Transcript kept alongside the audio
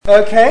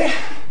Okay,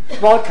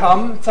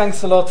 welcome.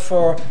 Thanks a lot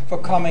for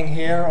coming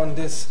here on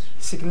this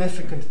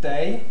significant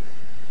day.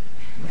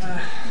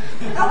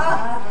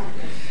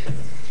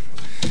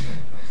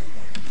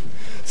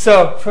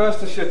 So,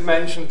 first I should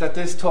mention that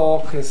this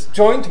talk is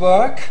joint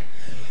work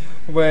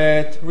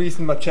with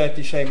Reason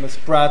Marchetti, Seamus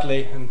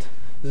Bradley and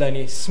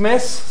Lenny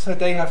Smith. So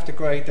they have the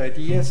great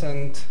ideas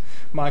and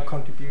my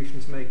contribution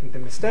is making the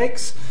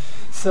mistakes.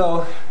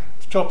 So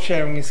job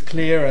sharing is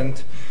clear,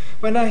 and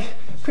when I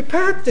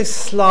prepared these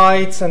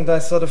slides and I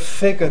sort of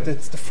figured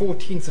it's the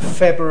 14th of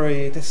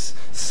February, this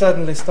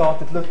suddenly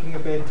started looking a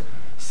bit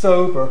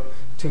sober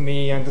to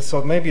me, and I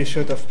thought maybe I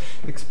should have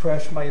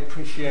expressed my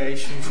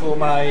appreciation for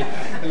my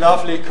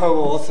lovely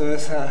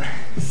co-authors.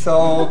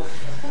 So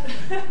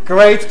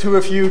great, two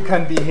of you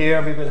can be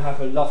here. We will have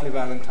a lovely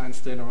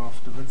Valentine's dinner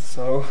afterwards.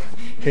 So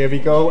here we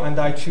go, and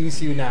I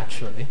choose you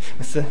naturally.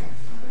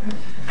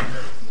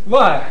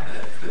 Well,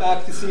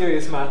 back to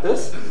serious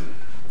matters.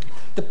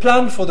 The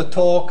plan for the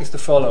talk is the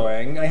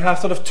following. I have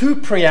sort of two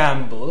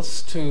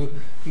preambles to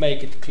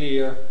make it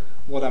clear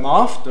what I'm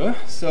after.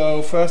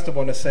 So first I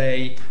want to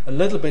say a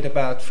little bit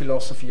about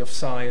philosophy of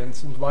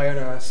science and why on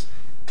earth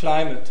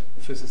climate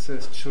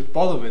physicists should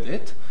bother with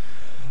it.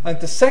 And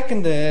the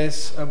second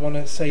is I want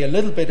to say a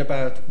little bit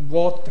about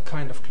what the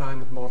kind of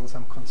climate models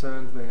I'm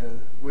concerned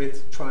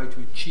with try to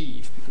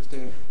achieve, because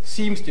there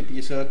seems to be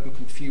a certain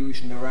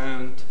confusion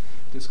around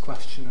this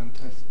question, and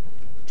I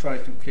try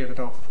to clear it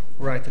up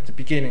right at the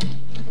beginning.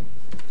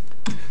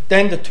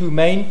 Then the two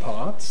main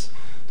parts.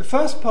 The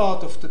first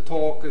part of the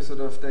talk is sort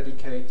of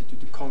dedicated to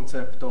the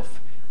concept of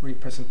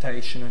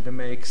representation, and I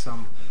make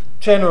some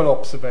general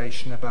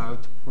observation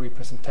about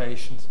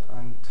representations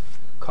and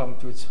come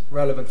to its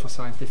relevant for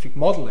scientific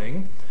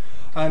modeling.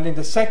 And in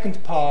the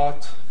second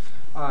part,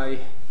 I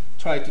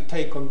try to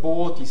take on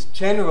board these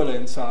general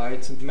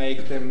insights and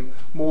make them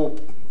more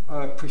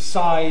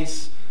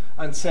precise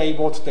and say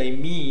what they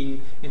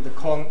mean in the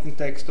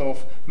context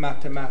of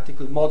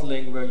mathematical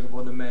modeling, where you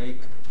want to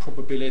make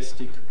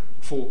probabilistic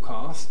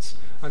forecasts.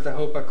 And I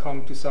hope I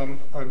come to some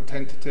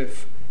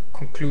tentative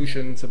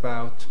conclusions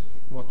about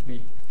what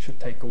we should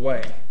take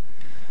away.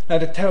 Now,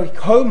 the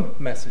take-home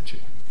message,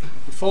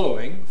 the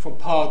following. From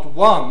part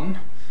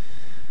one,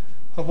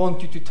 I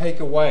want you to take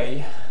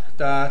away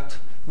that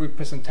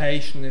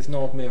representation is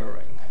not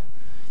mirroring.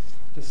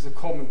 This is a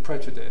common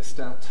prejudice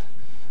that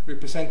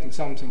representing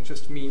something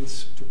just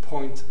means to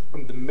point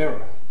on the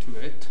mirror to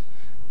it.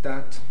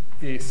 That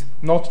is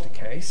not the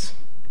case.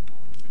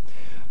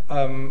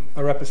 A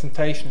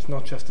representation is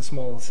not just a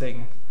small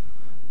thing,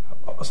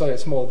 a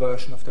small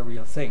version of the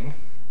real thing.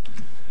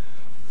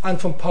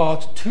 And from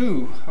part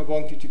two, I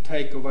want you to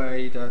take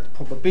away that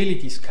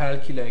probabilities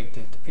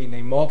calculated in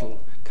a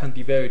model can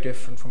be very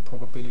different from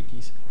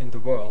probabilities in the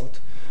world,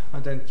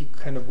 and then you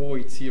can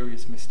avoid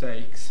serious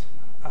mistakes,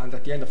 and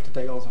at the end of the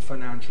day also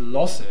financial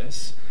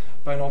losses,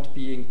 by not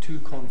being too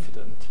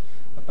confident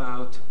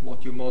about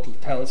what your model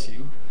tells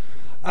you.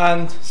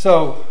 And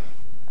so,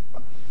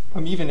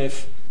 even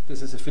if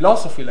this is a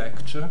philosophy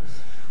lecture,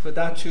 but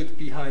that should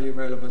be highly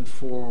relevant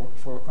for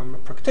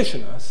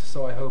practitioners.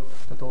 So I hope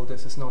that all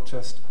this is not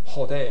just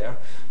hot air,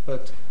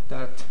 but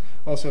that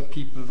also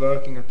people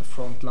working at the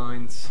front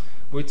lines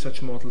with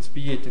such models,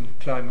 be it in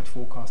climate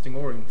forecasting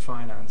or in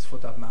finance for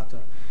that matter,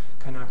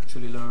 can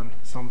actually learn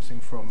something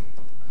from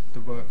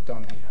the work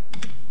done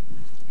here.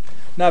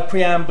 Now,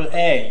 preamble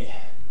A,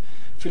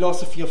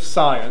 philosophy of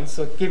science.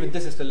 So given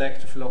this is the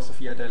lecture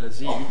Philosophy at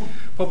LSE,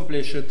 probably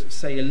I should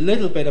say a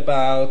little bit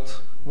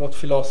about what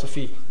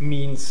philosophy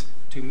means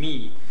to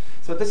me.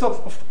 So this is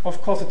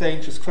of course a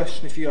dangerous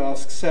question. If you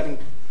ask 7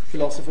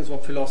 philosophers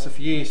what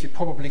philosophy is, you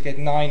probably get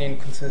 9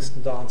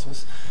 inconsistent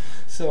answers.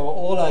 So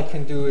all I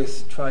can do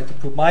is try to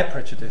put my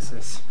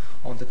prejudices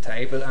on the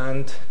table,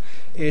 and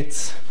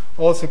it's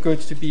also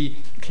good to be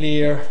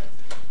clear,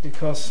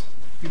 because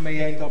you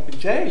may end up in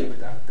jail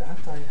without that.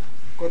 I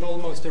got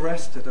almost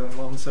arrested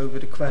once over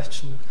the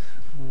question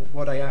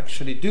what I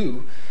actually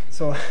do.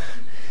 So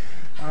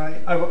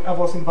I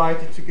was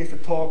invited to give a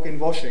talk in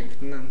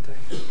Washington, and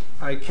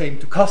I came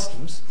to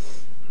customs,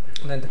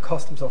 and then the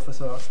customs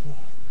officer asked me,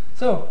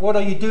 "So, what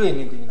are you doing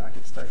in the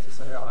United States?" I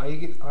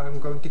said, I'm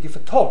going to give a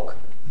talk.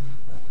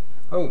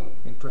 "Oh,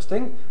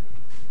 interesting.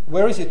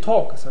 Where is your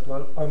talk?" I said,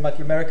 "Well, I'm at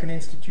the American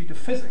Institute of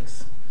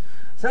Physics."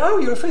 I said, "Oh,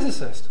 you're a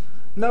physicist?"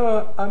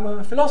 "No, I'm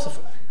a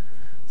philosopher."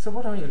 "So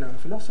what are you now, a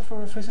philosopher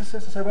or a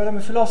physicist?" I said, "Well, I'm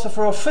a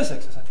philosopher of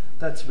physics." I said,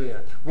 "That's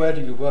weird. Where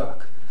do you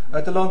work?"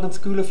 "At the London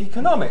School of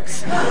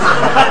Economics."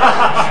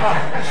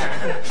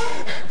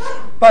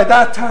 By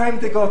that time,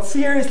 they got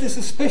seriously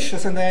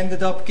suspicious, and I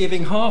ended up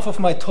giving half of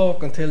my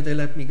talk until they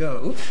let me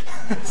go.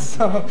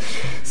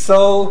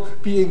 So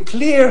being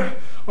clear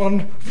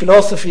on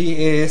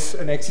philosophy is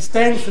an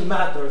existential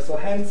matter, so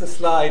hence a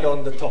slide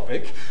on the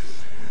topic.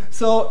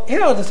 So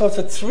here are the sorts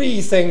of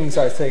 3 things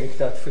I think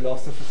that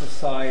philosophers of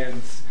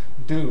science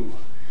do.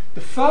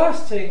 The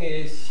first thing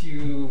is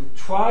you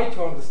try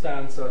to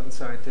understand certain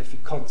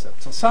scientific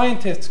concepts. So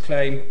scientists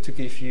claim to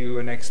give you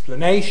an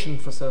explanation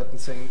for certain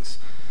things.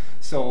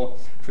 So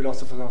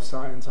philosophers of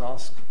science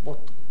ask, what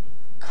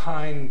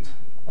kind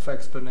of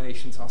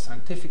explanations are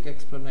scientific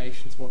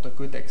explanations, what are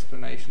good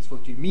explanations,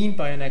 what do you mean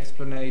by an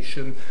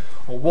explanation,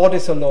 or what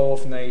is a law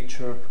of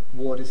nature,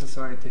 what is a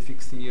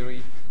scientific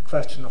theory,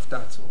 question of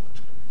that sort.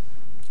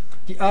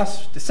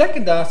 The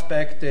second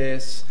aspect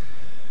is,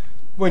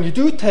 when you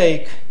do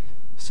take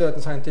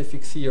certain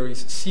scientific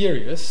theories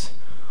serious,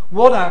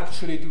 what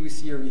actually do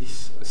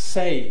theories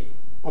say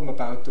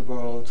about the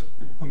world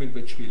in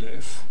which we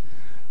live?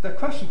 That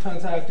question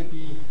turns out to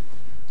be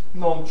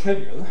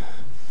non-trivial.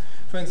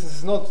 For instance,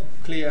 it's not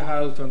clear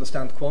how to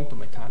understand quantum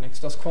mechanics.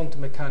 Does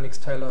quantum mechanics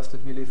tell us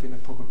that we live in a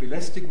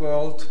probabilistic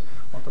world,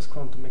 or does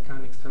quantum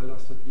mechanics tell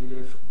us that we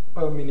live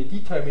in a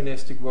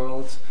deterministic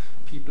world?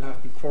 People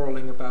have been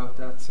quarreling about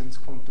that since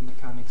quantum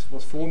mechanics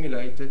was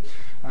formulated,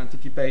 and the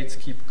debates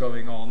keep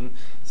going on.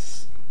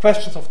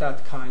 Questions of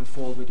that kind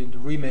fall within the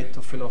remit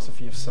of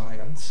philosophy of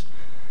science.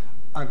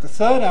 And the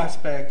third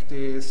aspect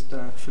is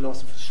that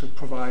philosophers should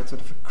provide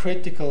sort of a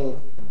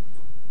critical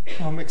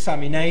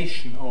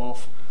examination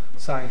of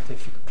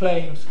scientific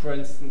claims. For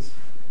instance,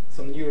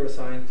 some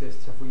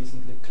neuroscientists have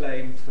recently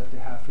claimed that they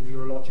have a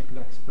neurological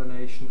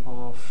explanation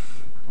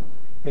of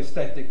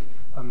aesthetic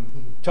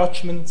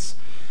judgments.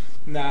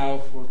 Now,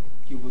 what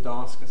you would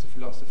ask as a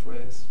philosopher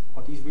is,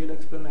 are these real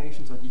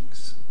explanations? Are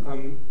these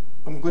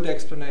good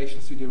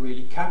explanations? Do they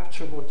really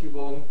capture what you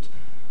want?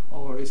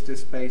 Or is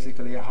this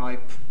basically a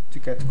hype to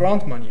get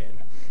grant money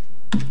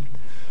in?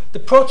 The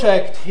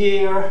project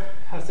here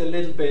has a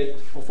little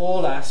bit of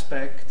all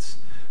aspects,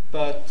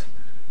 but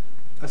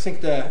I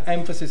think the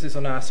emphasis is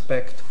on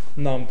aspect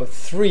number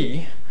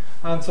 3.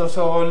 And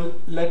so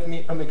let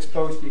me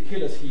expose the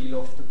Achilles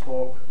heel of the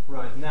talk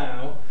right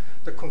now.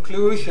 The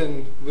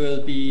conclusion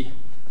will be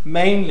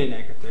mainly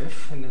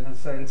negative, in the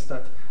sense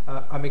that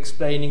I'm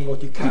explaining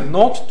what you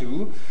cannot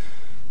do.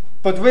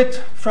 But with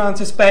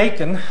Francis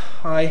Bacon,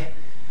 I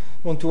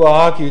want to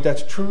argue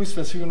that truth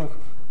will sooner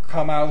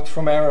come out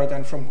from error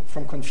than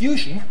from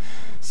confusion.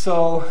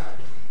 So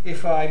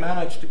if I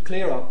manage to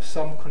clear up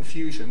some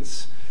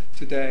confusions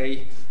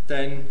today,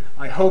 then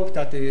I hope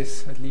that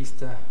is at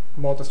least a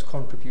modest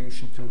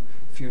contribution to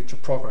future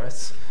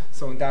progress.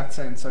 So in that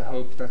sense, I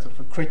hope that sort of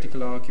a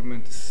critical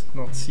argument is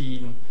not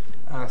seen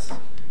as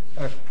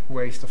a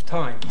waste of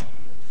time.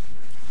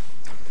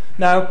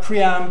 Now,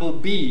 preamble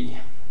B.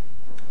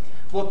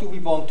 What do we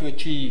want to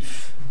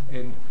achieve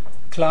in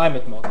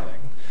climate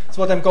modeling?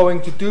 So what I'm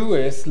going to do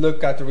is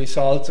look at the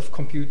results of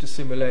computer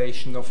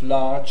simulation of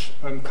large,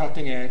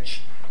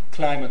 cutting-edge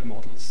climate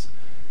models.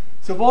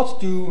 So what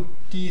do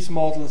these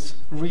models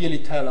really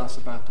tell us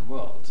about the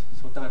world?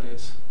 So that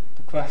is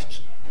the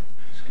question.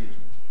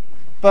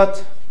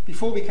 But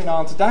before we can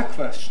answer that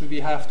question,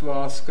 we have to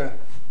ask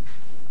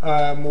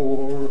a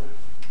more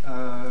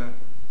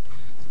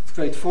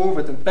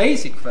straightforward and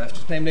basic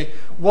question, namely,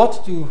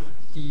 what do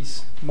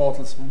these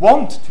models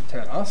want to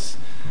tell us?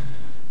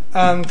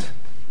 And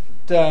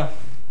the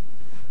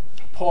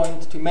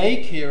point to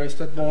make here is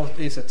that what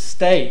is at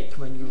stake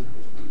when you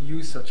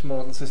use such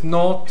models is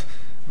not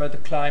whether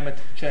climate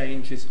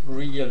change is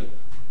real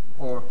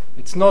or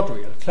it's not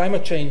real.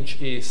 Climate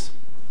change is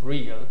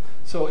real.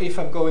 So if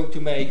I'm going to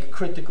make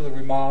critical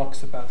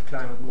remarks about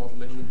climate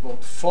modeling in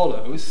what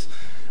follows,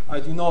 I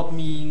do not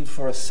mean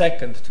for a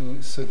second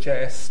to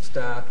suggest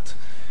that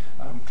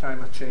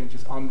climate change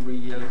is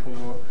unreal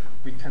or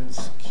we can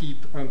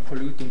keep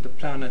polluting the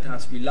planet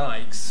as we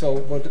like. So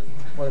what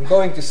I'm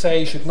going to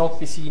say should not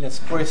be seen as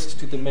grist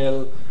to the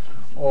mill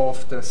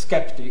of the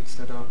skeptics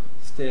that are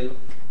still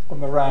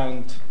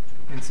around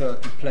in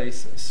certain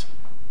places.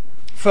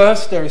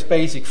 First, there is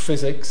basic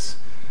physics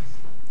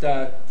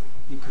that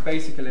you can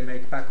basically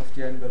make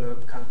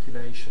back-of-the-envelope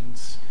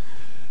calculations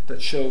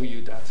that show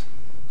you that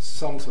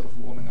some sort of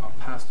warming up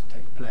has to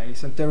take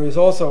place. And there is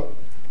also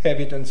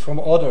evidence from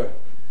other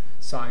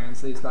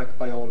sciences, like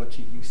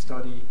biology. You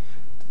study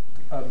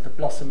the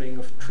blossoming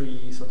of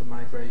trees or the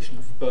migration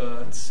of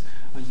birds,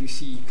 and you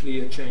see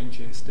clear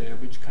changes there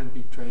which can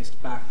be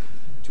traced back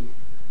to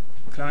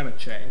climate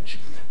change.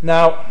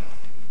 Now,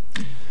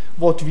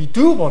 what we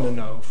do want to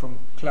know from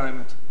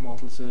climate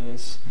models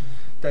is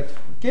that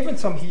given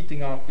some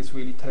heating up is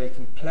really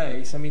taking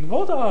place, I mean,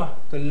 what are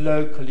the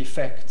local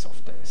effects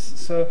of this?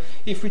 So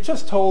if we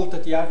just hold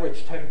that the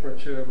average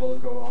temperature will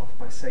go up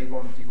by, say,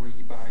 1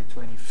 degree by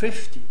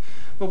 2050,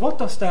 but what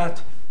does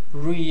that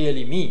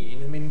really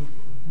mean? I mean,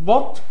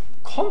 what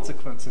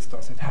consequences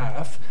does it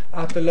have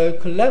at the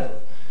local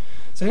level?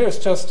 So here's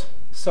just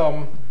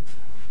some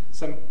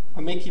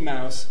Mickey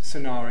Mouse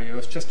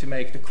scenarios just to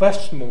make the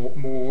question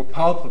more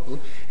palpable.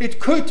 It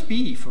could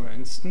be, for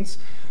instance,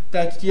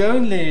 that the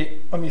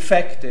only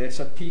effect is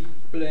that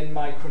people in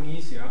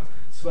Micronesia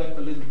sweat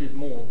a little bit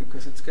more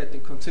because it's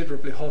getting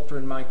considerably hotter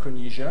in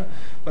Micronesia,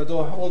 but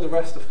all the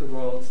rest of the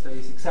world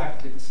stays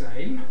exactly the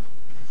same.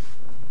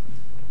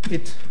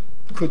 It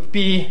could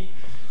be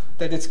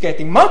that it's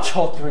getting much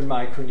hotter in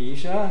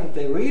Micronesia and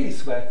they really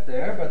sweat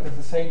there, but at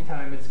the same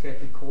time it's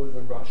getting colder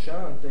in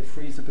Russia and they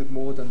freeze a bit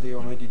more than they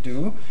already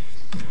do.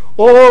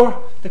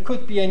 Or there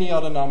could be any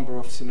other number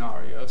of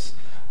scenarios.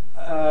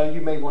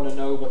 You may want to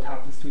know what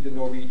happens to the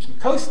Norwegian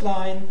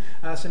coastline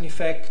as an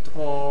effect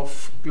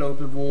of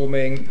global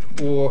warming,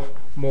 or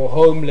more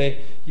homely,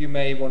 you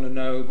may want to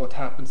know what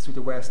happens to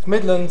the West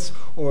Midlands,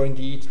 or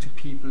indeed to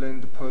people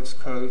in the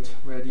postcode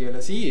where the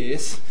LSE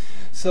is.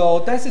 So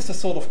this is the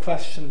sort of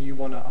question you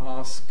want to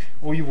ask,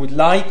 or you would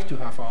like to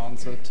have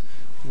answered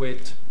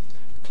with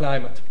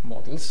climate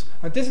models.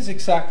 And this is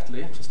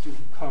exactly, just to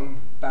come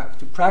back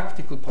to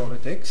practical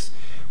politics,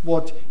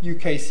 what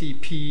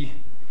UKCP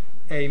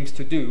aims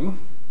to do.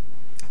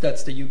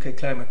 That's the UK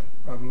climate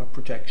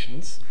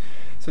projections.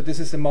 So this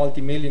is a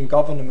multi-million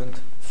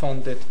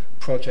government-funded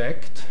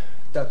project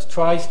that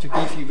tries to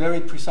give you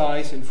very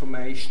precise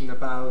information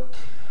about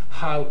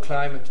how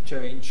climate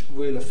change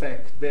will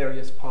affect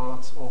various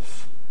parts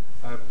of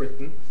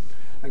Britain,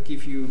 and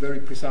give you very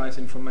precise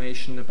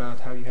information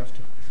about how you have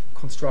to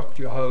construct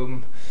your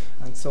home,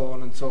 and so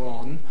on and so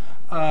on.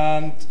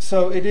 And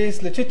so it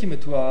is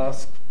legitimate to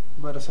ask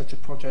whether such a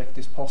project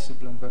is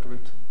possible and whether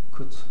it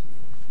could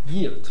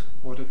yield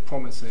what it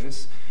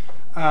promises.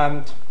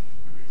 And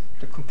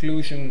the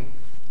conclusion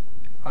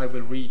I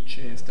will reach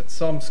is that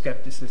some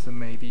skepticism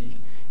may be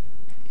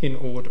in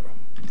order.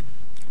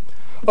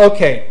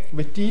 Okay,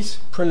 with these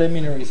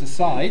preliminaries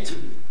aside,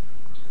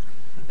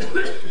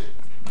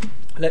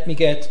 let me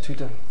get to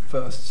the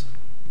first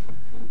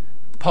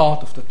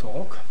part of the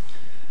talk.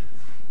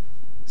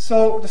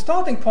 So the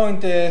starting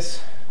point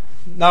is,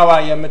 now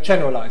I am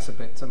generalize a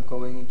bit, so I'm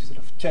going into sort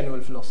of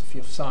general philosophy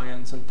of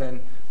science and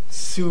then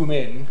zoom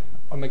in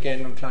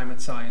again on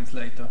climate science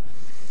later.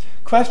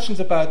 Questions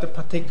about a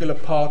particular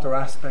part or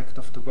aspect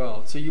of the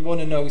world. So you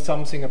want to know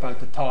something about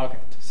the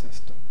target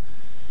system.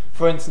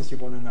 For instance, you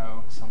want to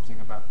know something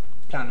about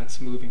planets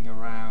moving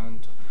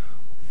around,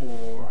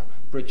 or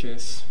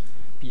bridges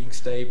being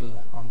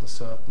stable under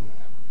certain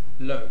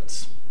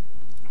loads.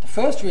 The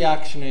first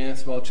reaction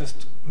is, well,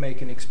 just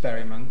make an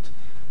experiment,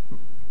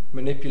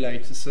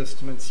 manipulate the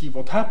system and see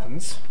what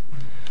happens.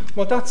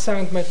 Well, that's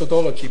sound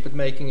methodology, but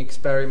making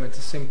experiments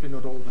is simply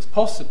not always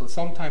possible.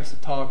 Sometimes the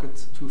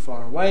targets are too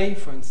far away,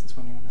 for instance,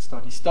 when you want to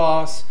study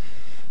stars.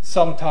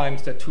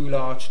 Sometimes they're too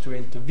large to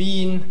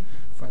intervene,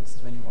 for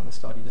instance, when you want to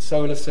study the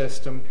solar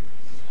system.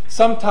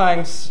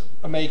 Sometimes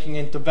making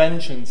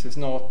interventions is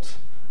not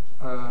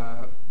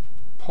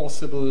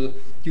possible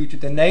due to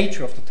the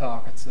nature of the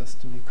target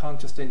system. You can't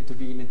just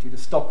intervene into the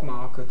stock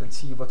market and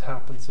see what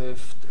happens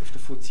if the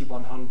FTSE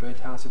 100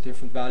 has a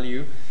different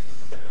value.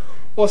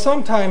 Or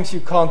sometimes you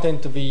can't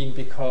intervene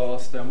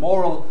because there are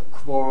moral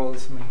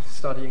quarrels. I mean,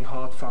 studying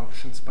heart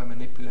functions by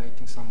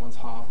manipulating someone's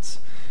hearts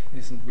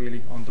isn't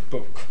really on the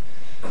book.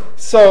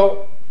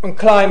 So, on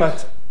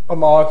climate,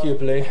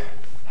 arguably,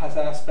 has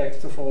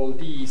aspects of all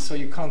these, so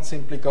you can't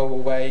simply go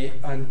away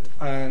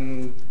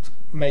and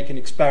make an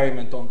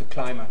experiment on the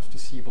climate to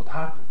see what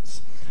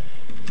happens.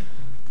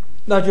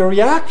 Now, your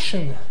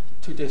reaction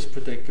to this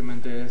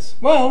predicament is,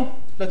 well,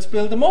 let's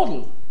build a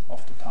model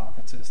of the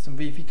target system.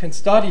 We can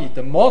study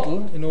the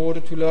model in order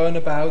to learn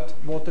about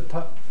what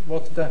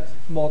the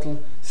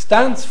model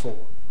stands for.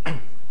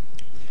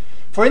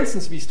 For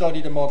instance, we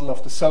study the model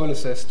of the solar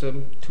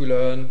system to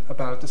learn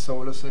about the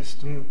solar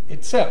system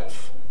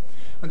itself.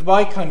 And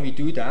why can we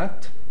do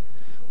that?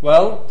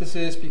 Well, this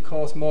is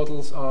because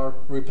models are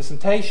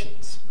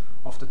representations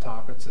of the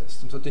target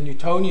system. So the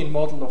Newtonian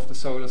model of the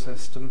solar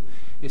system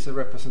is a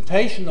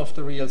representation of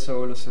the real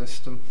solar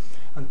system,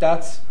 and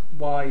that's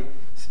why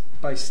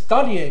by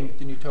studying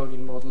the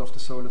Newtonian model of the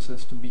solar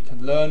system we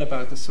can learn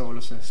about the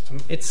solar system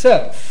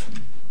itself.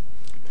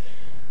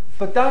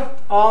 But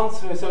that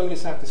answer is only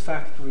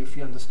satisfactory if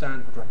you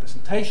understand what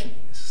representation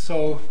is.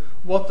 So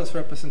what does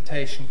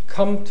representation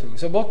come to?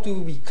 So what do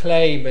we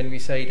claim when we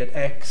say that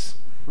X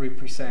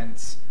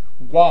represents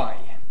Y?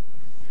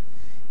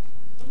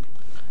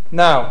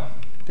 Now,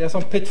 there are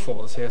some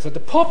pitfalls here. So the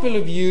popular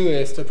view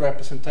is that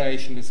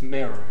representation is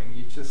mirroring.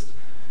 You just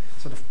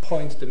sort of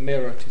point the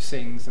mirror to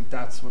things, and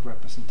that's what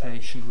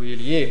representation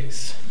really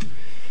is.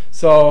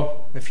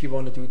 So if you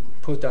want to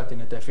put that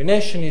in a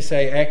definition, you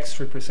say X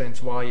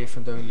represents Y if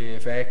and only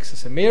if X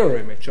is a mirror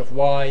image of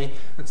Y.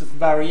 And so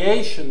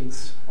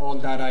variations on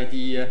that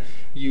idea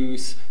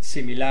use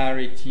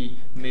similarity,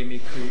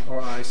 mimicry,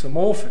 or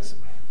isomorphism.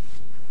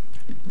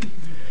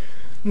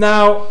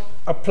 Now,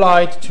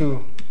 applied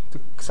to the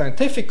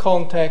scientific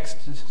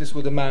context, this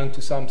would amount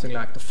to something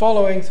like the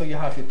following. So you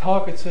have your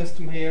target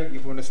system here. You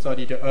want to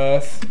study the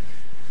Earth.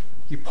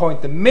 You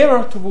point the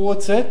mirror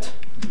towards it.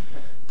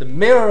 The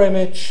mirror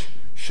image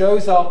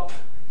shows up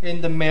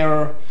in the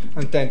mirror,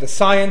 and then the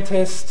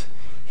scientist,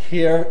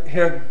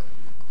 here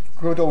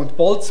good old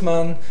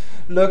Boltzmann,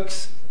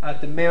 looks at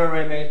the mirror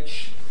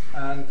image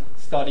and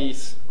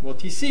studies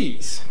what he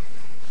sees.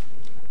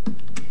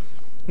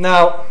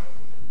 Now,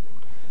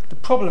 the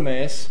problem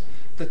is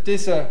that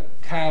this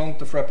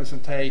account of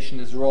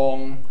representation is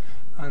wrong,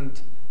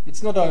 and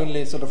it's not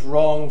only sort of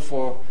wrong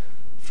for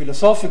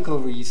philosophical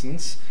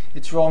reasons,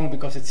 it's wrong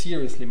because it's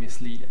seriously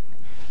misleading.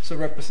 So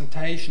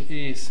representation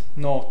is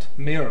not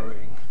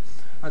mirroring.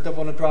 And I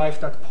want to drive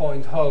that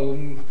point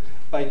home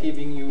by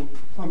giving you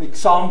some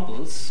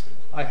examples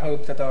I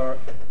hope, that are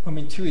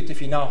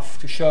intuitive enough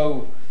to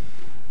show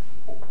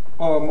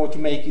or more to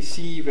make you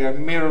see where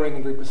mirroring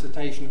and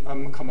representation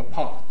come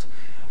apart.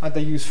 And I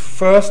use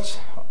first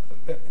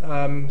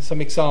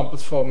some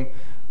examples from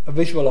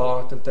visual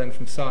art and then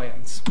from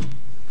science.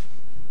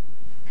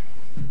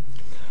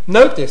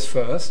 Note this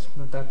first,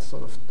 that's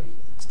sort of the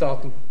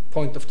starting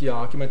point of the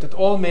argument, that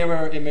all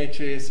mirror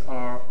images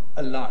are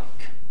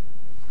alike.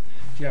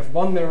 If you have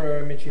one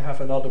mirror image, you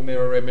have another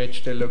mirror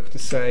image, they look the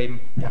same.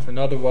 You have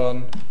another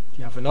one,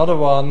 you have another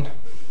one,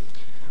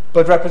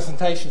 but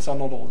representations are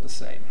not all the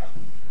same.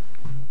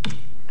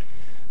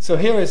 So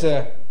here is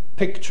a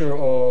picture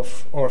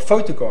of, or a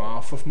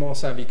photograph of Mont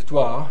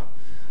Saint-Victoire,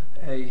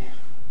 a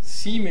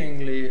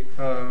seemingly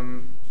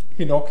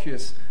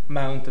innocuous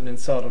mountain in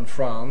southern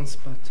France,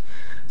 but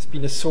it's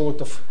been a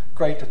sort of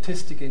great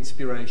artistic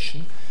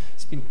inspiration.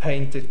 It's been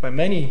painted by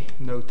many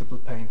notable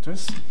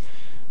painters,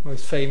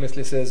 most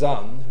famously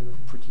Cézanne, who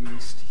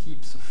produced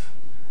heaps of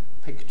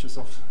pictures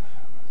of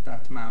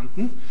that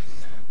mountain.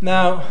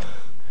 Now,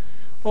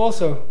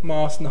 also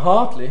Marston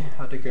Hartley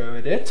had a go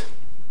at it.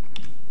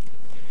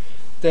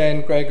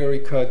 Then Gregory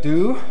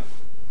Cardew,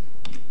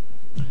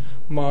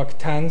 Mark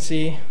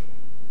Tansey,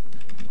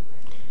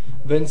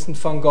 Vincent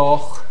van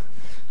Gogh,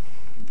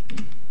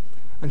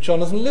 and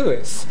Jonathan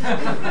Lewis.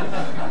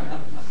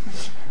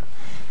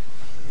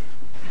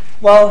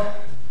 Well,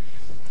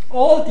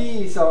 all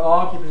these are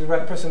arguably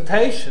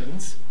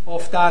representations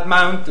of that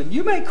mountain.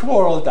 You may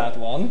quarrel that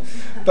one,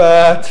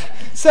 but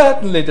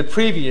certainly the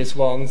previous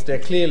ones, they're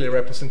clearly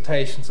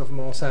representations of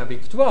Mont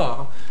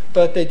Saint-Victoire,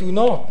 but they do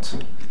not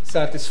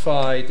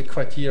satisfy the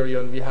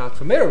criterion we had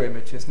for mirror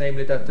images,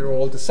 namely that they're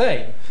all the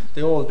same.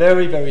 They're all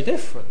very, very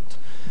different.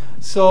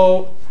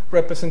 So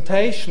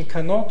representation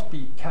cannot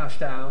be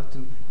cashed out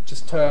in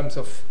just terms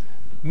of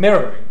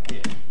mirroring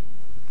here.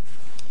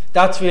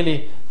 That's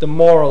really the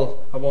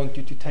moral I want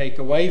you to take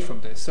away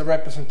from this. So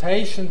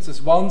representations is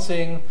one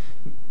thing,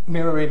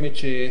 mirror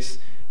images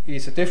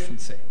is a different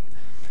thing.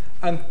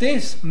 And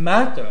this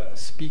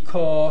matters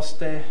because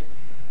the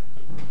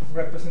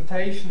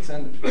representations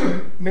and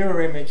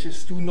mirror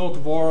images do not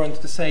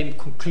warrant the same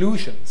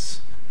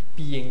conclusions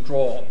being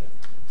drawn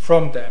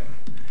from them.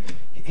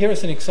 Here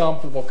is an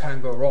example of what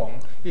can go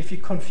wrong. If you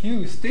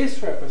confuse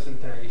this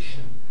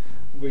representation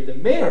with a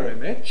mirror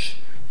image,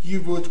 you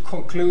would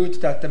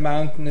conclude that the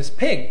mountain is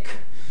pink.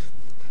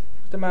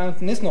 The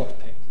mountain is not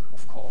pink,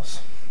 of course.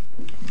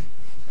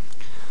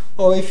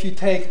 Or if you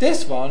take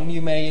this one,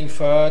 you may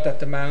infer that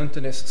the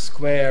mountain is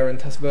square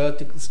and has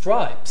vertical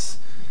stripes.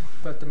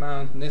 But the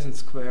mountain isn't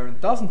square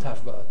and doesn't have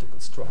vertical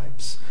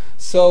stripes.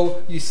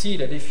 So you see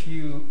that if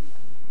you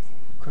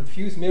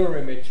confuse mirror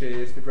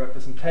images with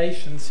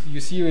representations,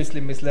 you're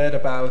seriously misled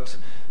about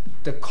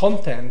the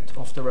content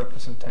of the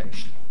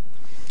representation.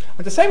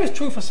 And the same is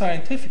true for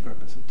scientific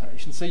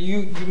representation. So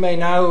you may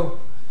now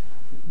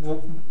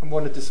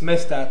want to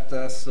dismiss that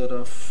as sort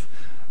of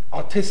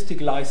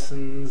artistic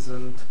license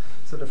and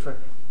sort of a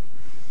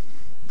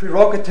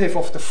prerogative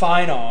of the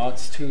fine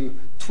arts to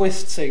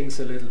twist things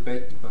a little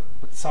bit, but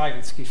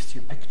science gives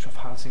you a picture of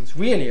how things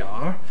really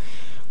are.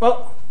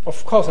 Well,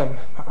 of course,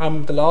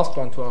 I'm the last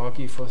one to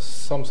argue for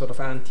some sort of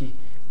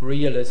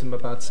anti-realism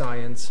about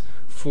science,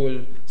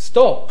 full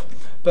stop.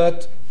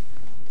 But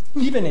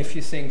even if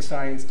you think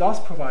science does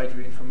provide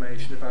you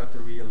information about the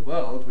real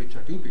world, which I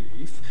do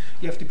believe,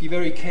 you have to be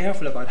very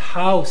careful about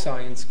how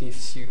science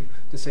gives you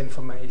this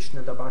information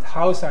and about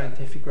how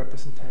scientific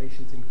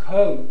representations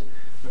encode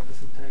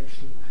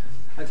representation.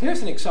 And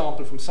here's an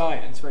example from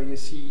science where you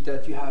see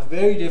that you have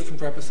very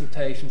different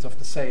representations of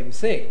the same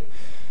thing.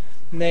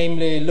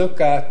 Namely, look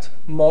at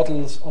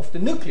models of the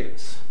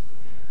nucleus.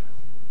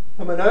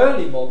 An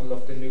early model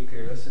of the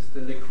nucleus is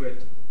the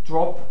liquid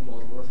drop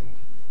model, I think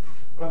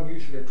I'm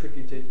usually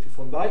attributed to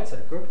von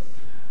Weizsäcker,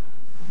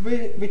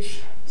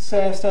 which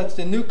says that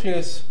the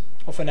nucleus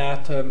of an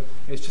atom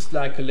is just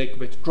like a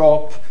liquid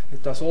drop.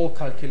 It does all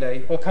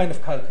kind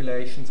of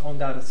calculations on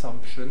that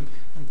assumption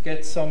and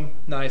gets some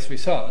nice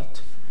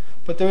result.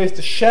 But there is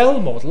the shell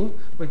model,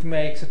 which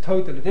makes a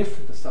totally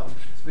different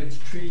assumption,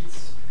 which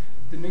treats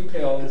the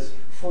nucleons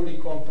fully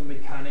quantum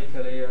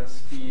mechanically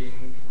as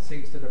being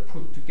things that are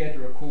put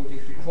together according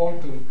to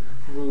quantum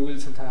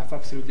rules and have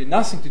absolutely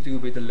nothing to do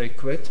with the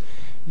liquid.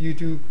 You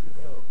do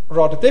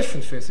rather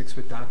different physics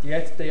with that,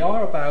 yet they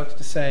are about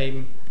the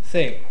same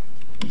thing.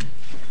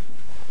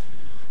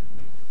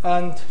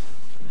 And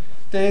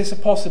there is a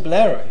possible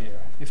error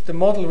here. If the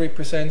model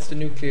represents the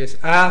nucleus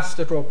as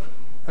a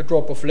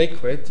drop of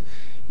liquid,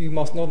 you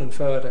must not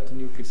infer that the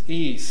nucleus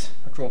is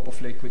a drop of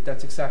liquid.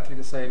 That's exactly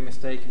the same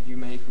mistake that you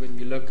make when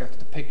you look at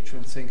the picture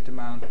and think the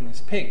mountain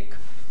is pink.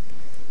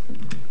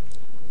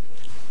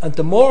 And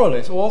the moral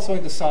is also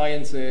in the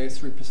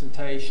sciences,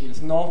 representation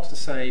is not the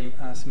same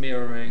as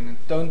mirroring.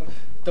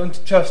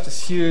 Don't just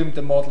assume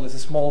the model is a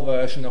small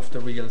version of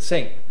the real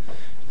thing.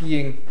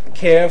 Being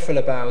careful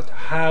about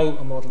how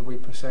a model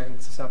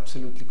represents is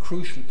absolutely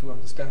crucial to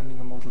understanding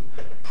a model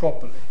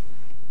properly.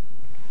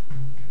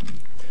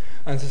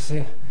 And this is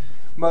a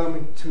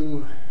moment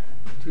to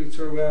to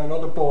throw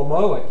another bon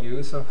mot at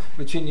you. So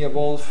Virginia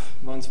Woolf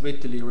once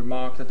wittily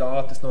remarked that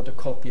art is not a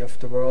copy of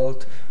the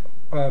world.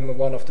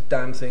 One of the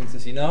damn things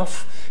is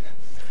enough.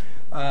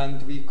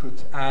 And we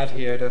could add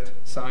here that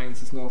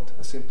science is not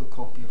a simple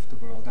copy of the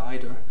world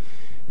either.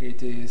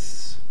 It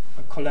is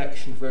a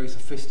collection of very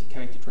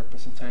sophisticated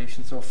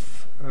representations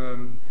of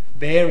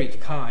varied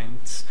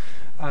kinds.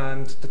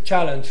 And the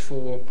challenge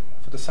for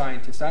the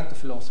scientists and the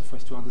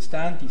philosophers to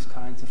understand these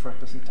kinds of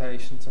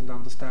representations and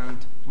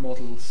understand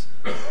models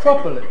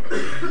properly.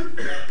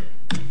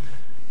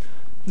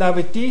 Now,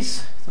 with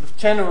these sort of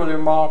general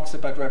remarks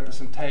about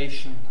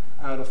representation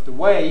out of the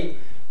way,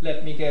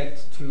 let me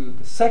get to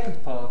the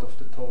second part of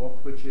the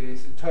talk, which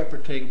is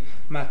interpreting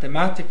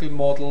mathematical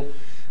model.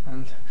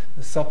 And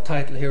the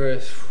subtitle here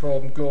is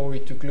From Glory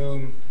to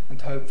Gloom and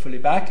Hopefully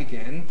Back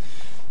Again.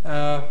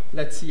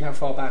 Let's see how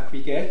far back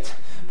we get.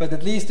 But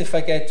at least if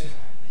I get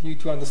you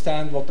to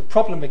understand what the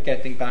problem with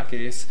getting back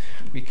is,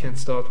 we can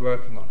start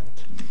working on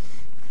it.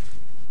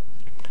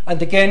 And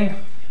again,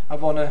 I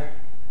want to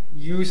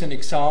use an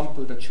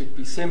example that should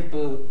be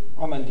simple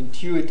and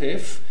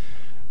intuitive.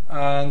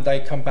 And I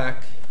come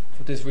back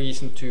for this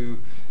reason to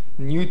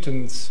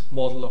Newton's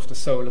model of the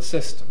solar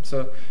system.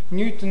 So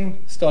Newton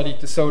studied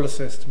the solar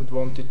system and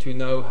wanted to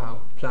know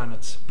how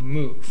planets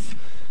move.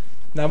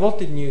 Now, what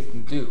did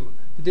Newton do?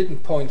 He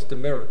didn't point the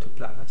mirror to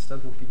planets.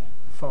 That would be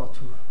far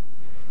too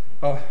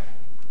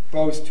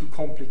both too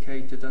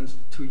complicated and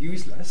too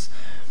useless.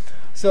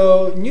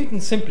 So Newton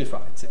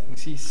simplified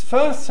things. He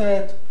first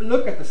said,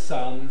 look at the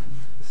sun.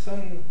 The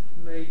sun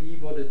may be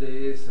what it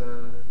is,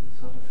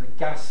 sort of a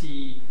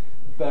gassy,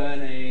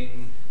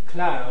 burning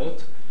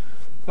cloud,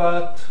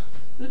 but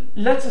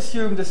let's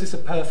assume this is a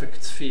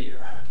perfect sphere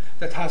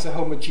that has a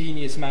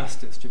homogeneous mass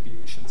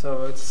distribution.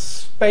 So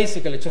it's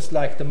basically just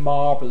like the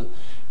marble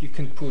you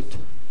can put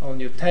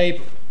on your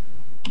table.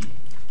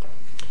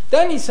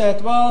 Then he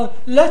said, well,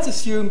 let's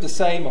assume the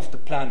same of the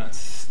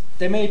planets.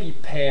 They may be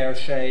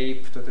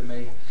pear-shaped, or they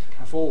may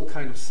have all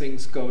kinds of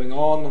things going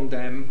on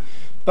them,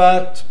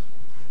 but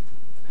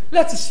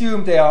let's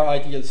assume they are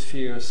ideal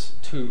spheres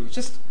too,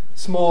 just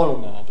smaller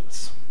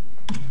marbles.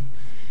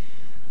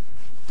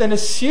 Then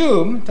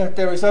assume that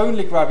there is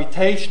only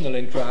gravitational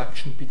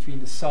interaction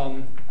between the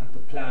sun and the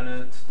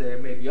planet. There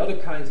may be other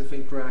kinds of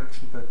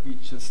interaction, but we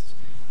just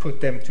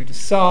put them to the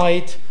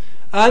side.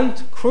 And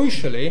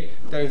crucially,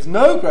 there is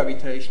no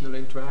gravitational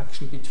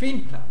interaction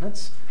between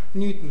planets.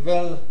 Newton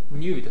well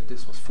knew that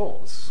this was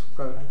false.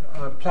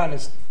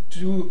 Planets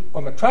do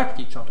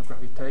attract each other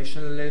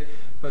gravitationally,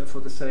 but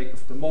for the sake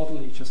of the model,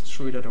 he just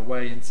threw that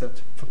away and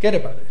said, forget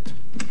about it.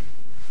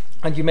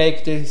 And you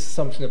make this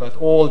assumption about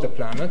all the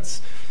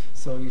planets,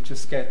 so you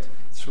just get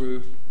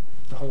through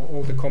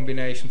all the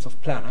combinations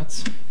of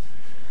planets.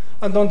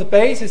 And on the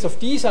basis of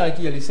these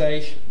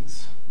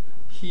idealizations,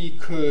 he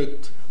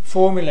could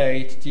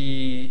formulate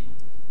the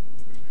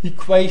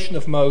equation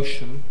of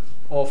motion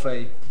of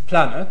a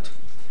planet.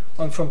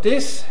 And from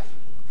this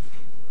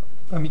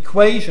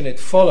equation, it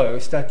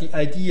follows that the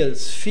ideal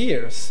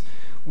spheres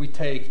we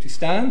take to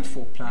stand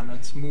for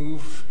planets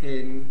move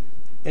in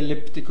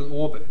elliptical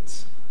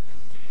orbits.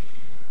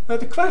 Now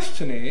the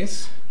question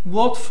is,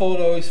 what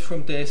follows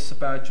from this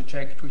about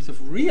trajectories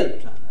of real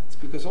planets?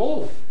 Because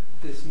all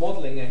this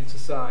modeling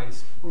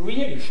exercise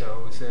really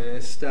shows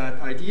is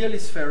that ideally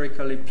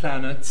spherically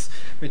planets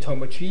with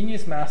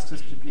homogeneous mass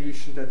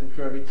distribution that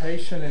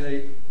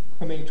gravitationally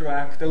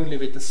interact only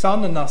with the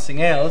sun and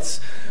nothing else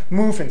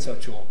move in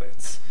such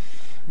orbits.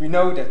 We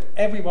know that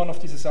every one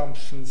of these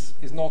assumptions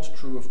is not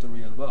true of the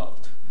real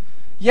world.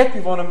 Yet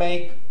we want to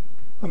make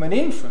an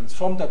inference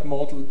from that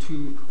model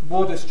to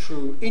what is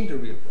true in the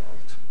real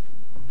world.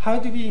 How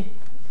do we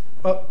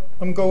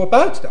go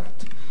about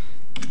that?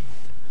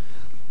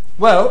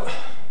 Well,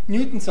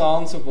 Newton's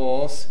answer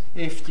was,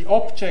 if the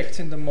objects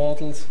in the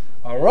models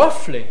are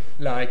roughly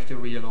like the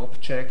real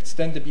objects,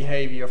 then the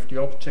behavior of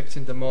the objects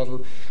in the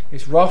model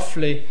is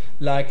roughly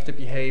like the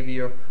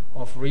behavior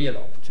of real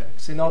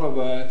objects. In other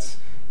words,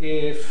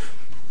 if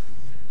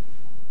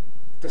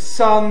the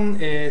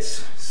sun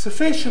is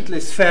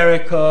sufficiently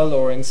spherical,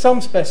 or in some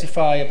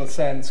specifiable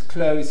sense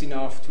close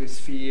enough to a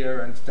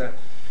sphere,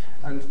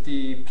 and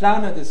the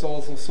planet is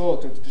also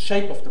the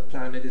shape of the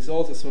planet is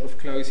also sort of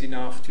close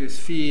enough to a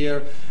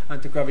sphere,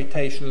 and the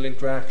gravitational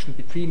interaction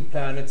between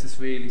planets is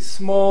really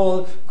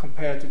small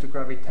compared to the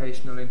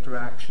gravitational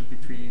interaction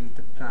between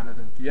the planet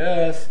and the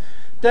Earth,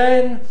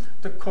 then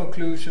the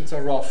conclusions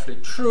are roughly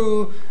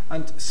true.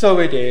 And so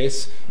it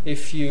is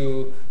if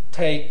you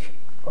take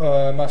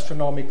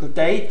astronomical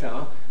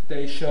data.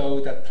 They show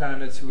that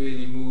planets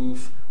really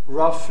move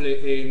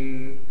roughly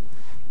in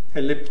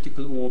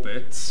elliptical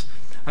orbits.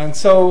 And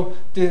so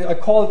I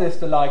call this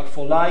the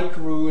like-for-like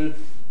rule.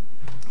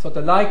 So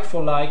the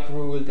like-for-like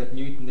rule that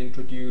Newton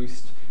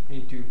introduced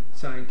into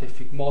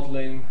scientific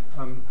modeling,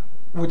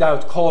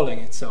 without calling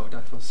it so,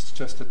 that was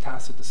just a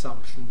tacit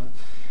assumption, but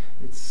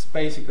it's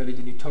basically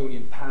the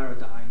Newtonian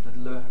paradigm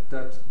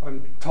that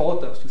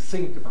taught us to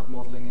think about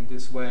modeling in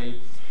this way,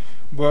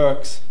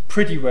 works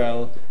pretty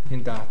well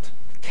in that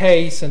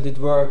case, and it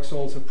works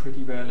also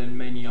pretty well in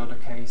many other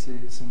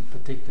cases, in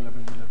particular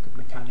when you look at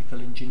mechanical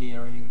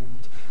engineering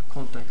and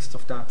contexts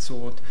of that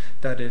sort.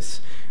 That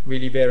is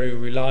really very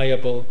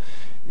reliable.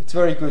 It's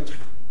very good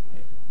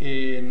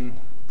in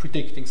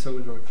predicting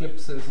solar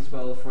eclipses as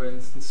well, for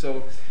instance.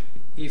 So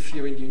if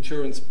you're in the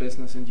insurance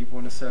business and you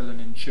want to sell an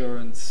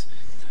insurance,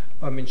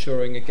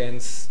 insuring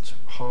against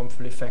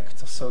harmful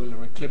effects of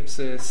solar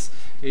eclipses,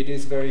 it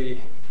is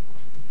very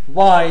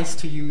wise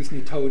to use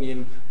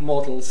Newtonian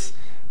models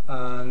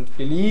and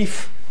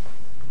believe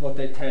what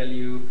they tell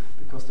you,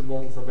 because the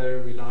models are very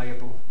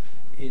reliable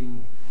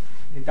in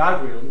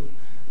that realm,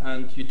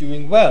 and you're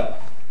doing well.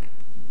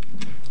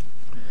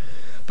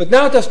 But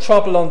now there's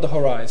trouble on the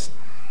horizon.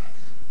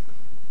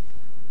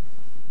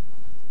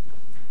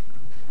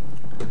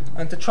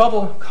 And the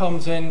trouble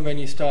comes in when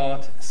you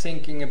start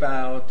thinking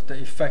about the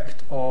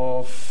effect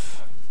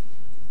of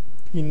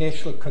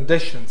initial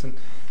conditions. And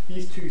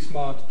these two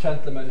smart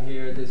gentlemen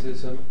here, this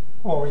is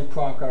Henri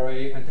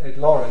Poincaré and Ed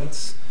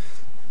Lawrence.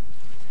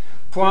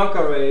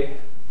 Poincaré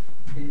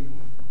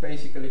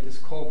basically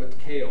discovered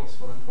chaos,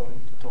 what I'm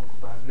going to talk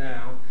about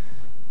now,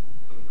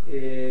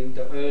 in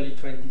the early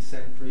 20th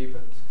century,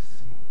 but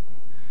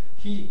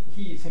he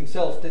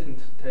himself didn't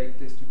take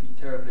this to be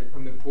terribly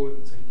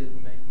unimportant, so he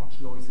didn't make much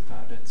noise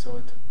about it. So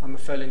it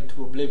fell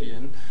into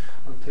oblivion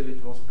until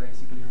it was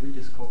basically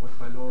rediscovered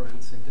by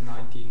Lawrence in the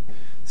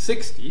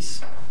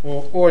 1960s.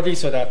 Or at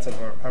least, so that's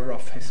a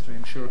rough history.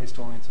 I'm sure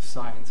historians of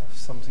science have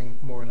something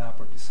more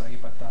elaborate to say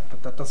about that,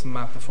 but that doesn't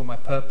matter for my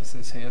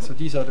purposes here. So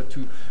these are the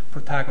two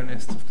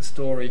protagonists of the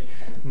story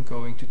I'm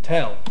going to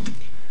tell.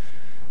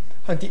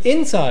 And the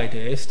insight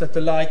is that the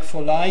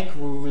like-for-like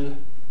rule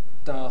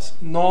does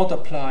not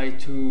apply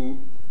to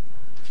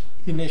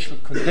initial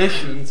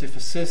conditions if a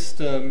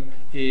system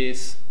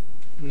is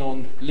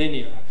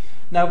non-linear.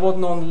 Now, what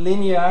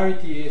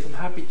non-linearity is, I'm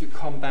happy to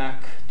come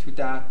back to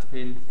that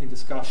in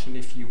discussion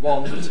if you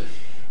want,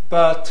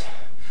 but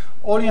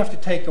all you have to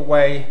take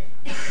away,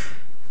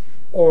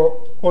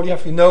 or all you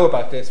have to know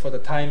about this for the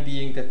time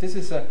being, that this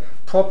is a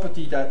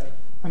property that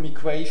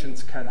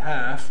equations can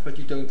have, but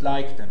you don't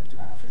like them to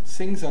have it.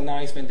 Things are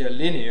nice when they're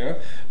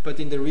linear, but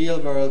in the real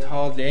world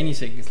hardly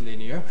anything is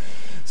linear.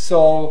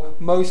 So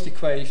most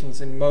equations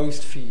in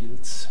most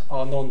fields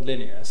are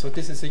non-linear. So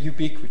this is a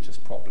ubiquitous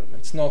problem.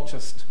 It's not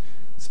just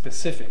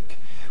specific.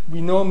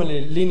 We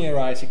normally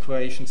linearize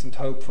equations and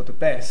hope for the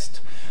best,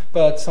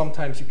 but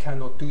sometimes you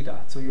cannot do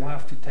that. So you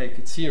have to take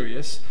it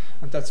serious,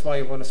 and that's why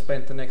I want to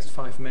spend the next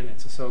 5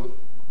 minutes or so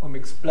on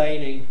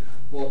explaining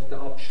what the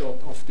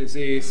upshot of this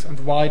is and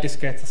why this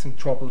gets us in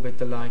trouble with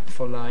the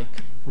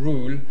like-for-like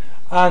rule.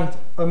 And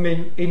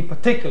in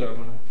particular, I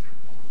want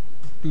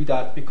to do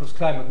that because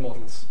climate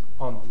models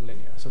are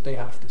non-linear, so they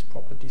have this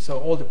property. So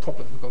all the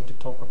problems we're going to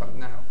talk about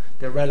now,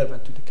 they're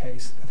relevant to the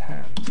case at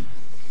hand.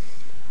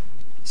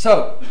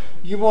 So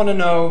you want to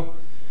know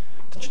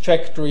the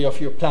trajectory of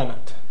your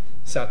planet,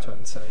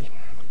 Saturn, say.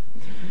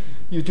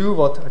 You do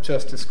what I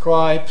just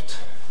described.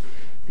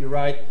 You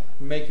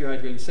make your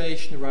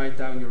idealization, write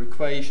down your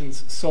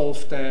equations,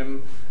 solve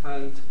them,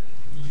 and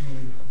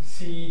you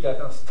see that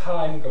as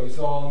time goes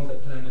on, the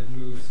planet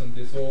moves on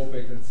this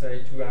orbit, and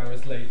say 2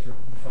 hours later, you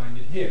find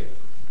it here.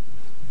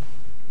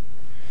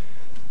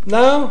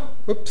 Now,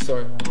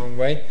 wrong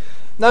way.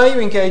 Now you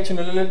engage in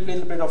a little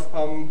bit of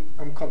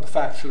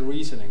counterfactual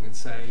reasoning and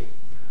say,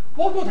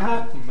 what would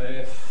happen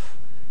if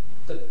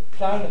the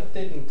planet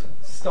didn't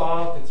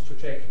start its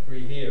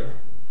trajectory here,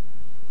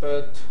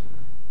 but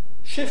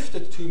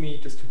shifted 2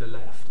 meters to the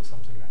left or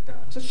something like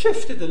that? So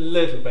shifted a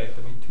little bit.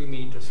 2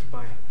 meters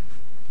by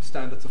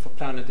standards of a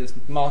planet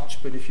isn't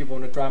much, but if you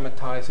want to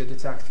dramatize it,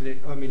 it's actually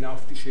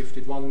enough to shift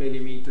it 1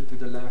 millimeter to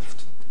the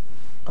left.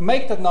 And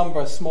make that number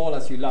as small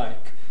as you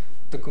like.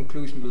 The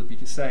conclusion will be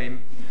the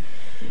same.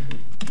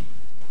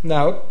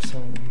 Now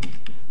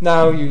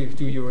you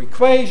do your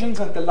equations,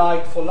 and the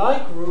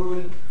like-for-like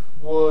rule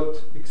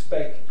would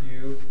expect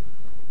you,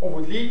 or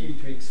would lead you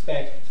to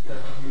expect that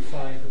you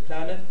find the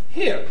planet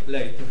here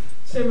later.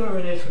 Similar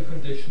initial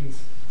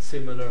conditions,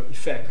 similar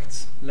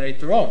effects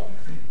later on.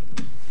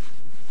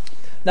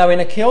 Now, in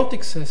a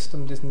chaotic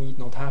system, this need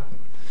not happen.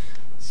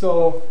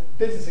 So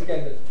this is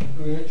again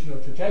the original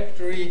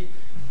trajectory,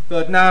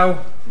 but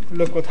now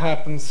look what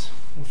happens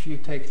if you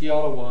take the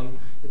other one.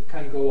 It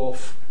can go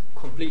off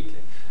completely.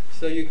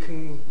 So you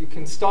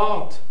can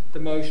start the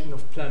motion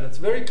of planets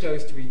very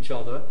close to each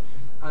other,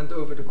 and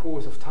over the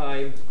course of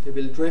time they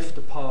will drift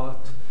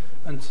apart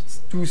and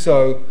do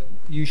so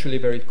usually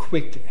very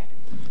quickly.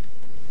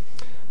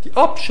 The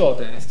upshot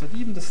is that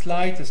even the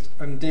slightest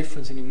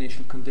difference in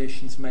initial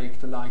conditions make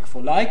the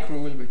like-for-like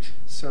rule, which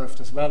served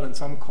as well in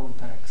some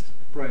context,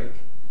 break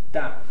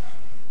down.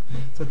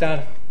 So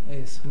that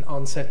is an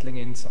unsettling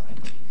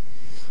insight.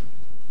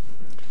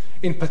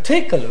 In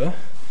particular,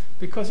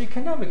 because you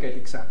can never get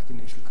exact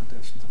initial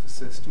conditions of a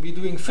system. We're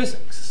doing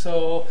physics,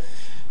 so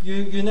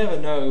you never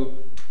know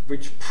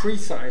which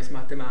precise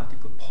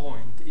mathematical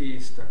point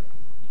is the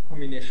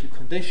initial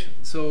condition.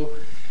 So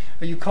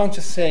you can't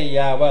just say,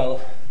 yeah,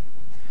 well,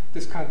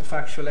 this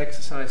counterfactual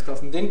exercise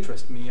doesn't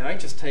interest me. I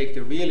just take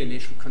the real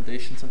initial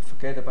conditions and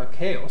forget about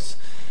chaos.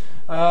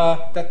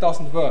 That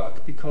doesn't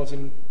work, because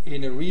in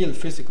a real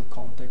physical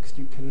context,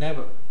 you can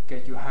never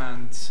get your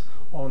hands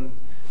on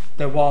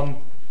the one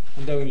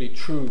and only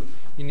true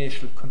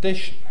initial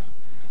condition.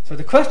 So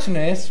the question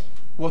is,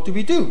 what do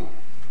we do?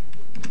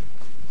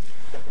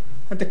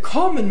 And the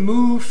common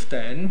move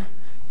then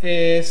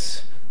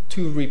is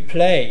to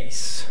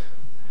replace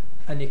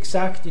an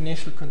exact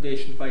initial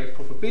condition by a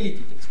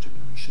probability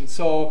distribution.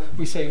 So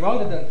we say,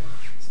 rather than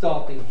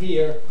starting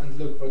here and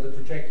look where the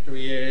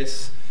trajectory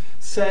is,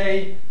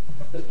 say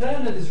the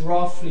planet is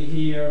roughly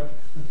here,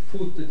 and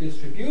put the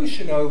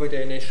distribution over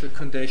the initial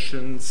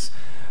conditions,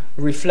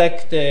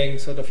 reflecting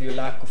sort of your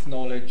lack of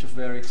knowledge of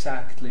where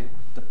exactly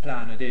the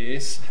planet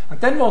is. And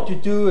then what you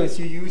do is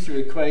you use your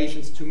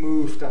equations to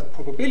move that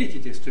probability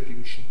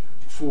distribution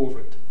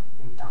forward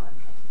in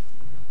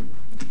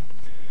time.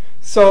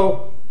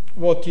 So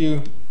what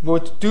you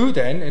would do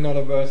then, in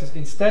other words, is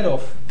instead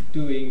of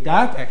doing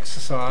that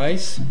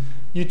exercise,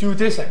 you do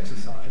this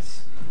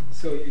exercise.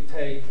 So you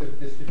take the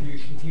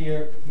distribution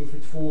here, move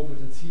it forward,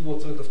 and see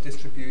what sort of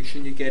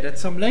distribution you get at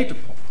some later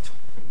point.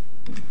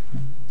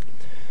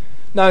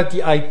 Now,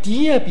 the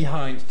idea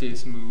behind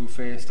this move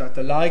is that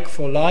the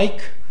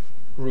like-for-like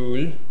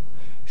rule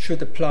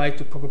should apply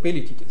to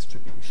probability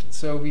distribution.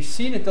 So we've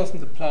seen it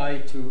doesn't apply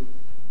to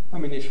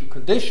initial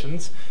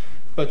conditions,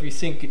 but we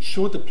think it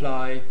should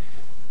apply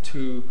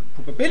to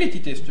probability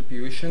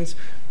distributions.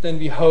 Then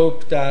we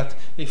hope that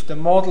if the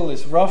model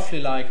is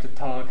roughly like the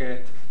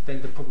target,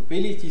 then the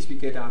probabilities we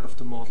get out of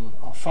the model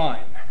are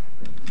fine.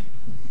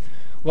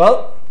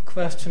 Well, the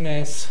question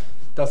is,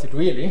 does it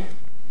really?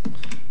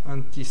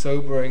 And the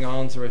sobering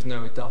answer is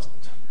no, it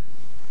doesn't.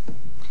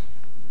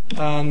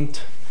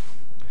 And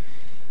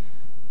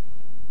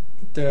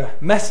the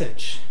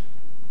message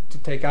to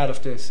take out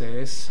of this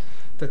is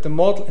that the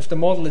model, if the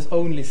model is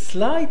only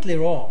slightly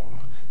wrong,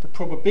 the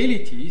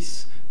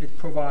probabilities it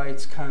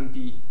provides can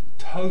be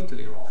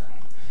totally wrong.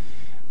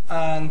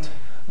 And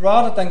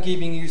rather than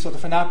giving you sort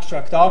of an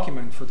abstract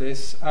argument for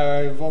this,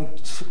 I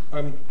want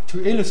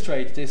to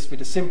illustrate this with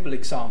a simple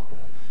example.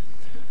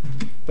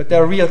 But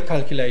there are real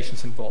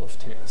calculations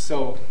involved here.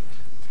 So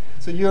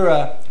you're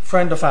a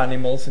friend of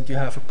animals, and you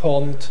have a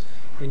pond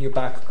in your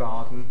back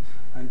garden,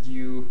 and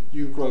you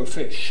grow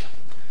fish.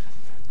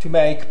 To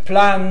make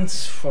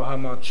plans for how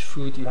much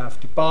food you have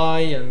to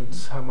buy and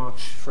how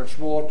much fresh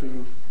water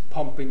you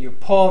pump in your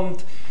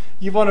pond,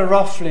 you want to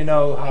roughly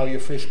know how your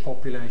fish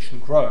population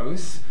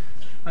grows,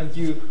 and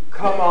you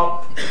come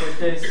up with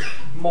this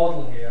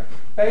model here.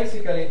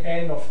 Basically,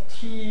 n of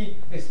t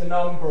is the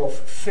number of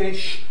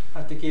fish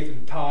at a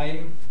given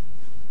time,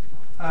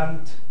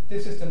 and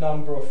this is the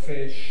number of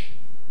fish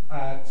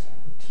at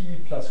t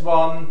plus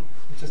 1.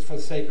 Just for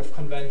the sake of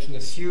convention,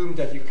 assume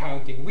that you're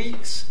counting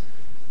weeks.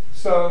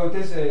 So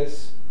this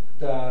is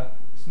the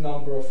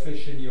number of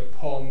fish in your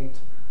pond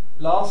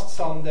last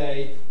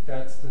Sunday.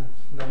 That's the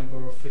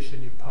number of fish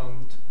in your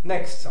pond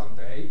next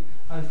Sunday.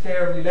 And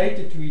they're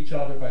related to each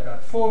other by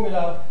that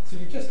formula. So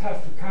you just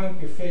have to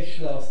count your fish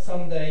last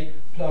Sunday,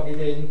 plug it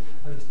in,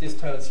 and this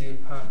tells you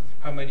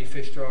how many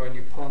fish there are in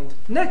your pond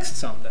next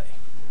Sunday.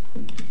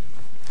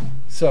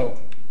 So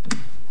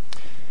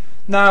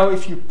now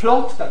if you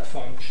plot that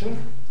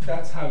function,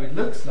 that's how it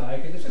looks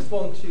like. And I just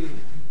want to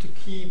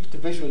keep the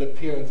visual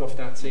appearance of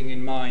that thing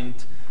in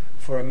mind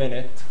for a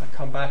minute. I'll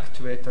come back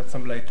to it at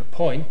some later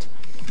point.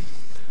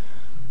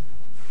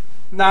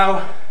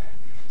 Now,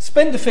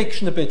 spin the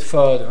fiction a bit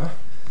further.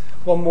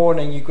 One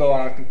morning you go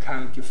out and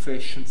count your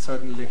fish, and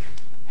suddenly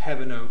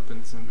heaven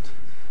opens and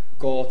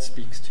God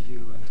speaks to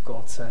you, and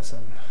God says,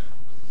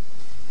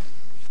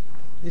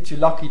 it's your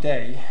lucky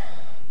day.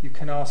 You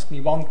can ask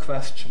me one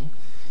question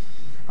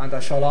and I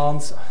shall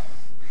answer.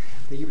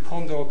 You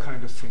ponder all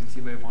kinds of things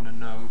you may want to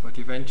know, but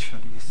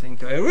eventually you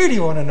think, I really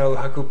want to know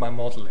how good my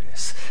model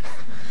is.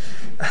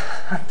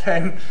 And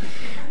then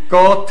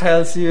God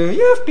tells you,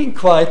 you've been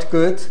quite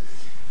good.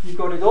 You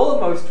got it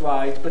almost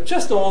right, but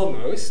just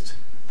almost.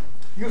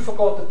 You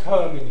forgot the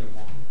term in your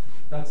model.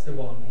 That's the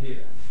one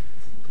here.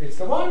 It's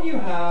the one you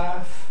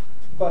have,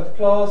 but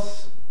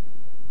plus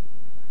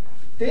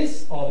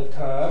this other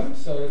term.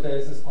 So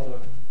there's this other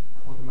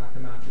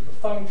mathematical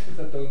functions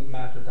that don't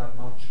matter that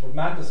much. What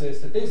matters is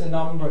that there's a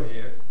number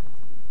here,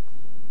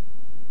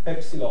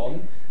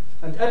 epsilon,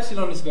 and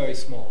epsilon is very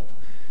small.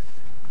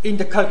 In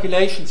the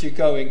calculations you're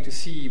going to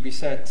see, we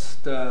set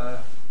the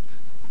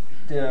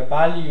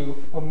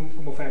value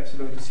of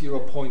epsilon to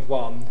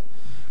 0.1,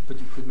 but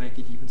you could make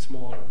it even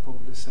smaller.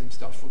 Probably the same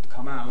stuff would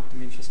come out. I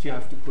mean, just you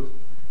have to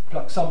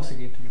plug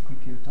something into your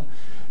computer.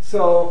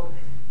 So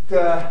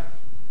the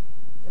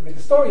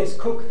story is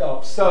cooked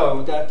up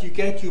so that you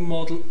get your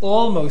model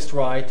almost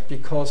right,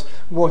 because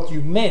what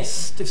you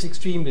missed is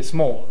extremely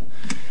small.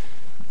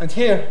 And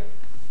here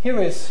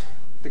is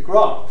the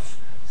graph.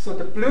 So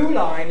the blue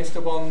line is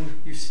the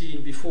one you've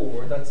seen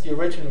before. That's the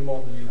original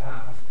model you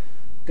have.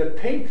 The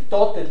pink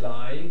dotted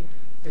line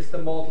is the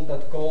model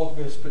that God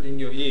whispered in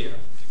your ear.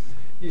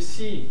 You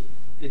see,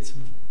 it's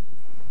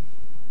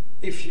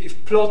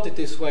if plotted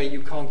this way,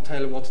 you can't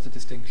tell what the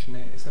distinction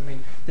is. I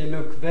mean, they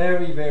look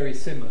very, very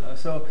similar.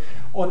 So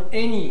on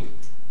any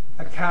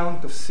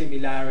account of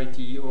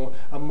similarity or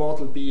a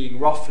model being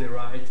roughly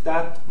right,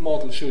 that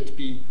model should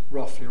be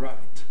roughly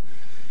right.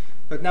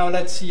 But now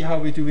let's see how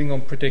we're doing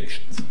on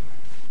predictions.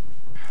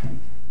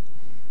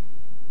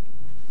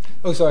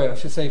 Oh, sorry, I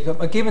should say,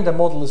 given the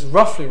model is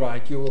roughly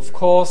right, you, of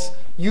course,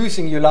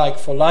 using your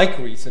like-for-like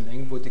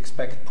reasoning, would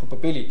expect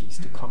probabilities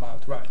to come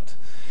out right.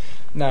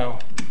 Now,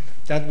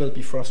 that will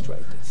be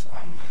frustrated. So,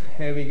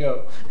 here we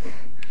go.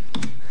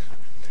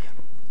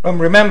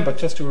 Remember,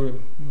 just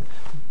to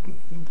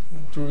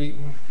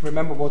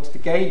remember what the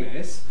game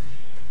is,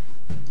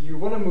 you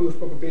want to move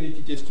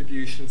probability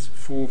distributions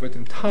forward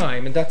in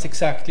time, and that's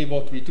exactly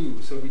what we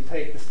do. So we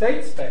take the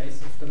state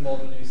space of the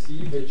model you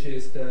see, which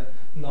is the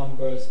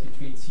numbers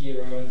between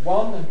 0 and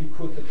 1, and we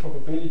put the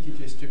probability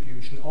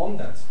distribution on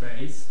that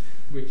space,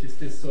 which is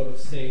this sort of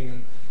thing,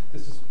 and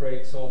this just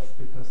breaks off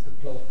because the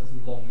plot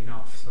isn't long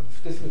enough. So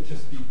this would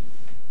just be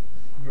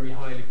a very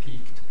highly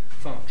peaked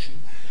function.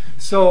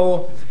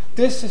 So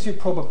this is your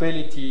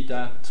probability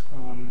that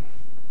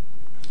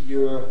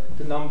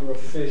the number of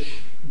fish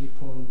in your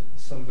pond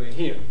is somewhere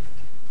here.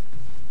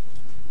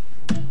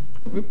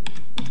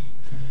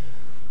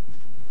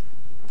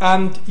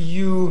 And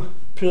you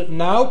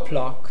now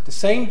plug the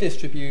same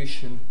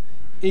distribution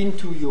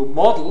into your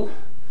model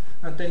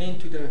and then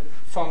into the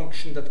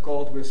function that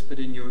God whispered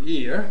in your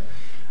ear.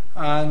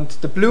 And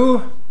the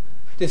blue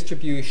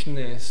distribution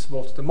is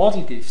what the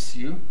model gives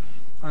you,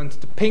 and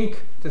the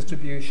pink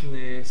distribution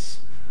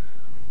is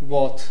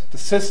what the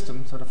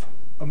system, sort of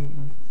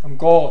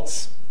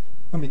God's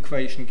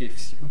equation,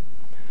 gives you.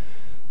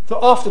 So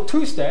after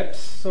 2 steps,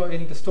 so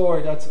in the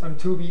story that's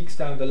 2 weeks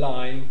down the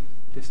line,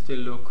 they still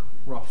look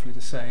roughly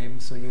the same.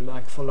 So your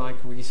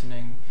like-for-like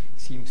reasoning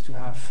seems to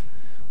have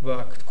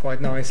worked quite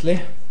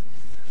nicely.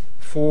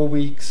 4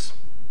 weeks,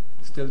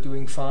 still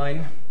doing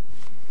fine.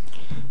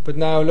 But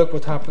now look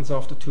what happens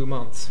after 2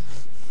 months.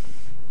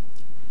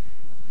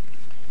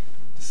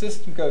 The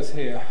system goes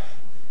here,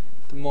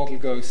 the model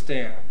goes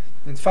there.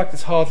 In fact,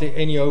 there's hardly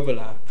any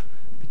overlap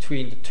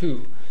between the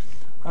two.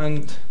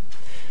 And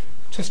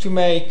just to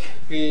make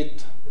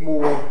it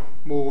more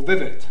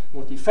vivid,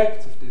 what the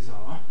effects of this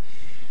are,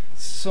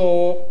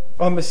 so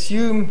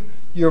assume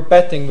you're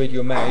betting with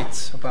your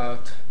mates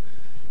about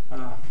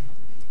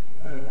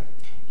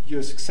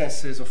your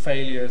successes or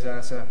failures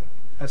as a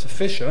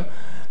fisher.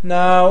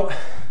 Now,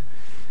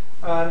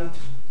 and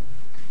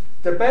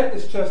the bet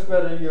is just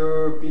whether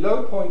you're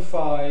below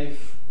 0.5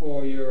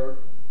 or you're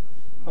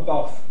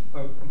above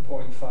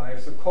 0.5.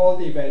 So call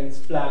the events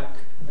black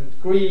and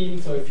green.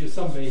 So if you're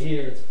somewhere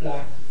here, it's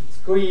black, it's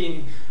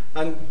green.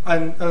 And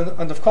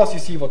of course you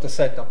see what the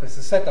setup is.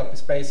 The setup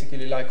is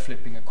basically like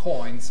flipping a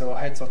coin, so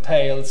heads or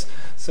tails.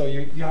 So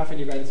you have an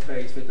event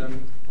space with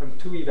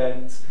 2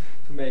 events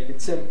to make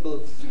it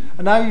simple.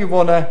 And now you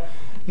want to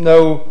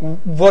know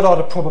what are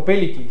the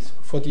probabilities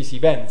for these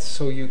events,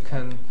 so you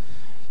can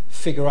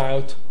figure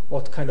out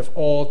what kind of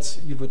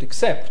odds you would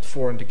accept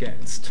for and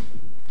against.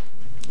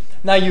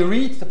 Now you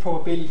read the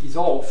probabilities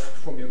off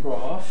from your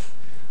graph,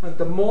 and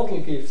the model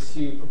gives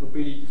you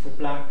probability for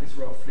black is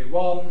roughly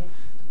 1,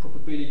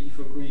 probability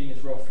for green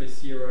is roughly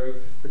 0,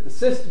 but the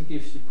system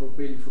gives you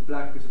probability for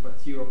black is about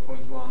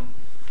 0.1,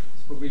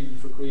 probability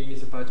for green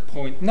is about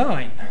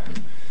 0.9.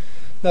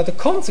 Now the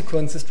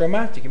consequence is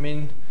dramatic. I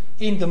mean,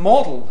 in the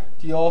model,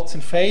 the odds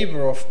in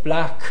favor of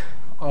black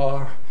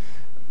are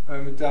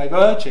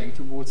diverging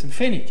towards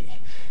infinity.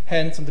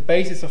 Hence, on the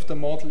basis of the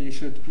model, you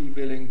should be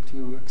willing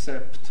to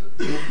accept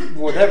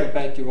whatever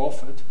bet you're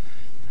offered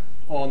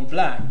on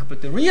black.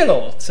 But the real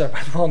odds are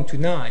about 1 to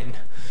 9.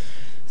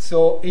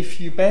 So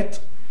if you bet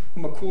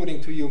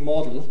according to your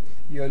model,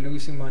 you're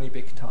losing money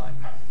big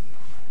time.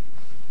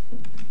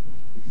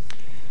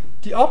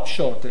 The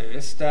upshot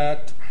is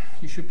that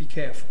you should be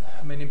careful.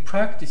 I mean, in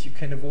practice, you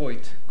can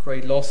avoid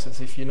great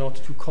losses if you're not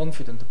too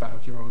confident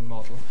about your own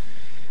model.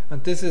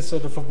 And this is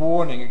sort of a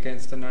warning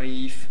against the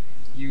naive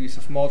use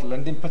of model.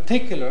 And in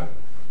particular,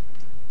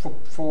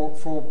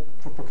 for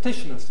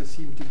practitioners, this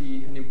seems to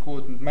be an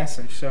important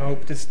message. So I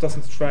hope this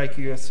doesn't strike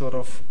you as sort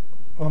of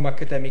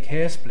academic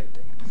hair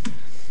splitting.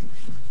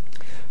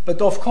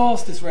 But of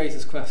course, this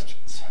raises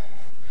questions.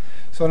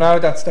 So now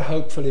that's the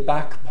hopefully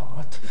back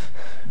part.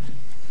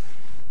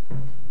 The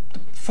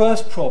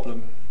first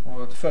problem,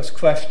 or the first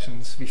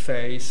questions we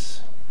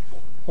face,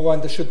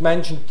 and I should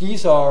mention,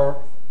 these are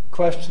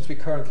questions we're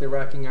currently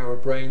racking our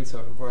brains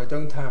over. I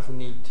don't have a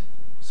neat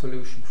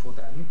solution for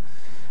them.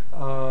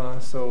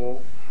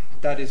 So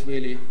that is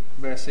really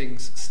where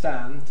things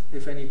stand.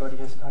 If anybody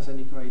has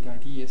any great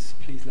ideas,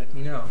 please let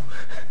me know.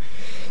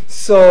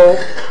 So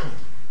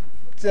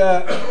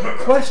the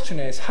question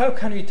is, how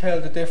can we tell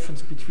the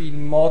difference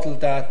between model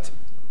that,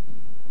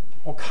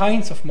 or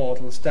kinds of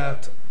models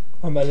that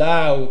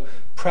allow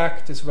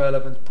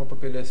practice-relevant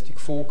probabilistic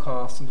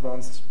forecasts and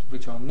ones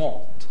which are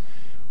not?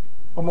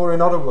 Or more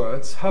in other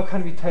words, how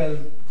can we tell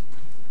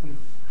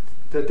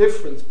the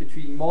difference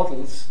between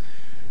models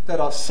that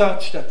are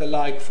such that the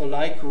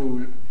like-for-like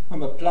rule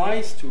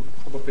applies to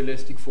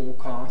probabilistic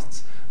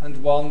forecasts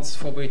and ones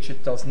for which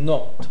it does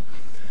not.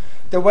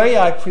 The way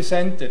I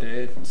presented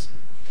it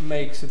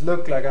makes it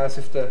look like as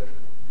if the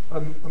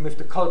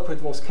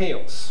culprit was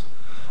chaos.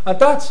 And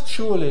that's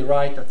surely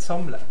right at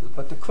some level,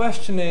 but the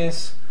question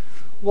is,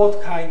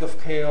 what kind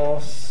of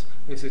chaos?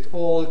 Is it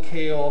all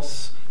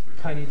chaos?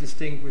 Can you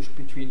distinguish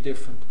between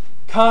different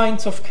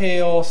kinds of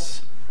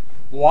chaos?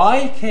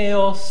 Why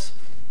chaos?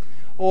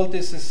 All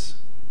this is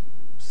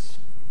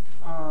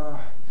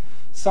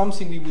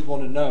something we would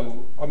want to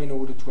know in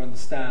order to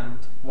understand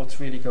what's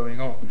really going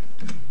on.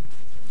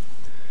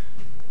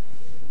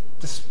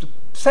 The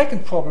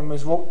second problem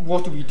is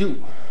what do we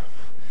do?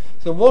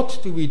 So what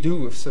do we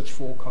do if such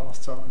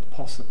forecasts aren't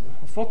possible?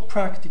 Of what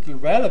practical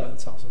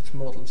relevance are such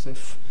models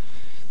if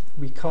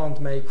we can't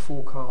make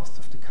forecasts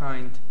of the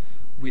kind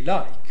we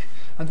like?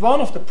 And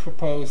one of the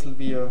proposals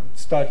we are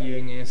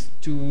studying is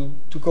to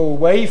go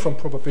away from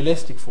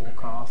probabilistic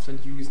forecasts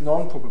and use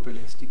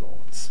non-probabilistic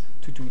odds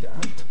to do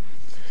that.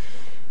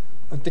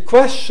 And the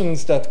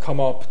questions that come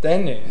up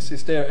then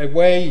is there a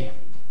way,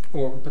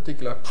 or in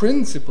particular a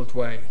principled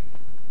way,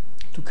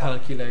 to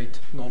calculate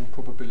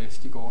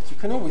non-probabilistic odds? You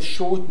can always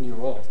shorten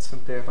your odds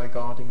and thereby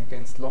guarding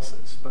against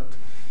losses, but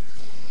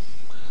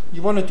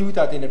you want to do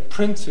that in a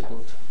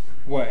principled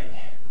way.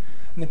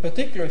 And in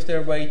particular, is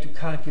there a way to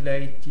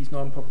calculate these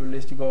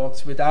non-probabilistic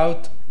odds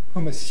without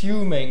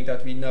assuming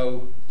that we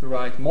know the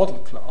right model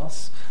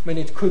class?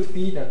 It could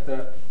be that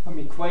the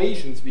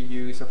equations we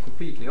use are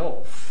completely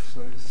off,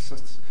 so it's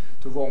just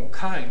the wrong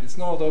kind. It's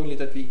not only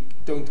that we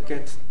don't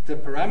get the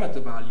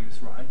parameter values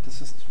right, it's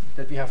just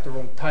that we have the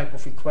wrong type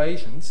of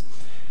equations.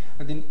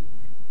 And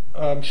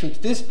then, should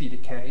this be the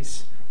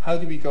case, how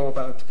do we go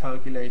about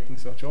calculating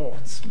such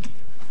odds?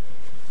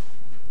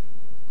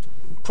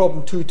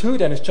 Problem 2.2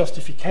 then is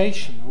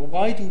justification. Well,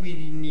 why do we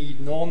need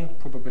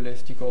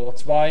non-probabilistic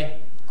odds? Why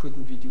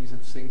couldn't we do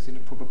such things in a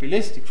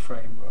probabilistic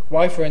framework?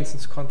 Why, for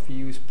instance, can't we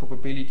use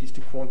probabilities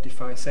to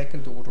quantify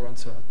second-order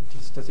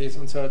uncertainties, that is,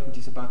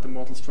 uncertainties about the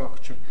model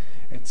structure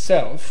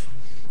itself?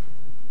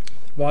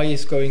 Why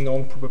is going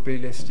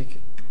non-probabilistic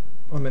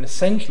an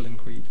essential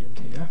ingredient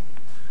here?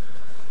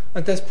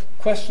 And there's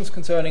questions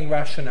concerning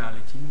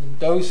rationality. And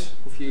those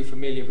of you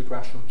familiar with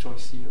rational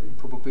choice theory,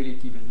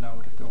 probability will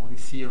know that there are all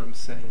these theorems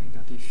saying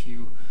that if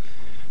you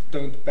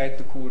don't bet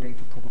according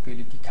to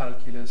probability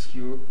calculus,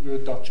 you're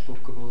Dutch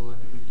bookable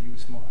and you will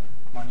lose more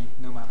money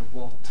no matter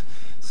what.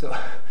 So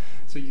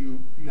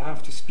you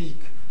have to speak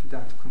to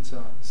that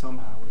concern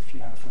somehow if you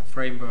have a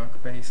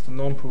framework based on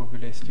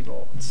non-probabilistic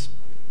odds.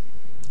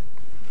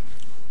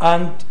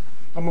 And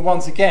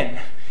once again,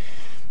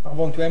 I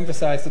want to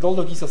emphasize that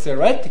although these are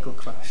theoretical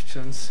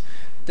questions,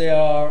 they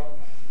are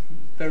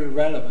very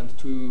relevant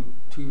to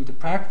the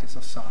practice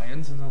of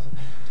science, and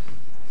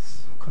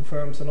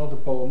confirms another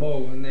beau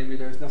mot, and namely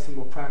there is nothing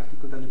more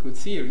practical than a good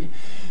theory.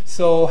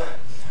 So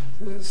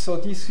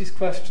these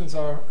questions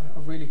are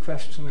really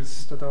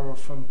questions that are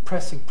of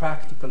pressing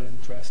practical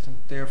interest and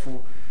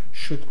therefore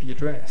should be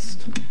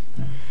addressed.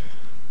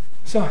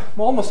 So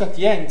we're almost at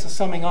the end, so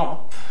summing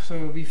up.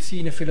 So we've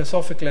seen a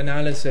philosophical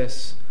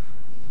analysis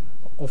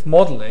of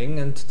modeling,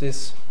 and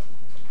this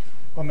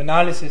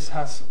analysis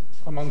has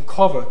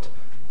uncovered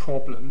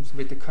problems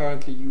with the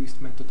currently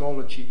used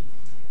methodology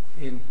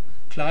in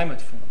climate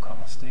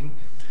forecasting,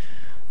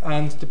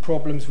 and the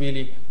problems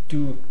really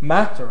do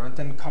matter. And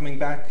then coming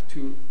back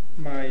to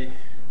my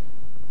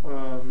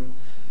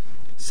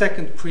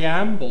second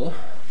preamble,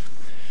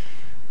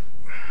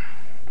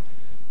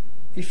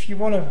 if you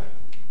want to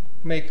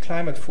make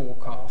climate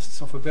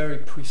forecasts of a very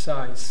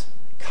precise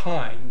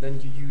kind,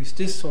 then you use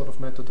this sort of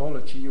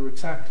methodology. You're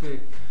exactly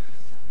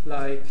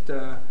like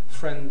the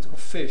friend of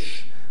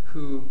fish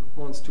who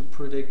wants to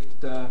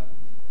predict the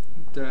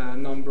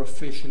number of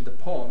fish in the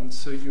pond,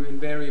 so you're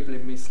invariably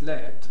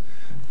misled.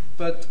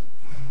 But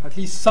at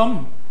least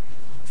some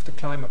of the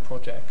climate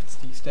projects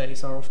these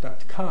days are of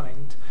that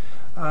kind,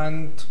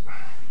 and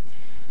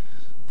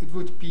it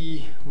would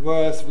be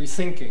worth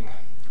rethinking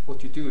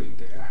what you're doing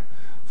there.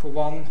 For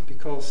one,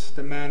 because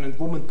the man and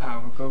woman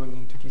power going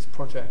into these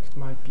projects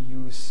might be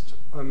used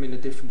in a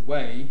different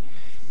way,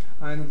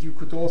 and you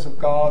could also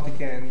guard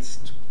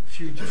against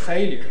future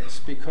failures,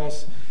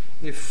 because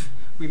if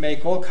we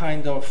make all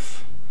kind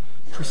of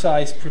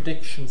precise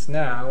predictions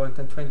now and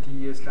then 20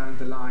 years down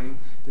the line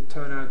they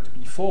turn out to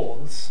be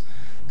false,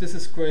 this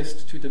is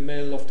grist to the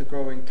mill of the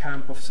growing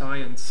camp of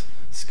science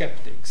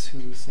skeptics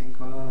who think,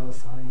 well,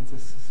 science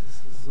is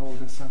all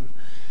this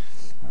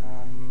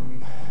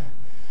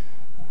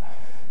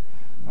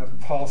a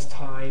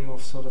pastime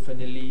of sort of an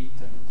elite,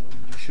 and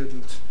you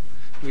shouldn't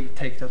really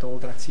take that all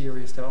that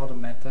serious. There are other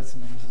methods,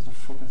 and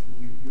sort of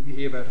you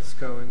hear about us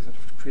going sort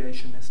of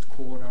creationist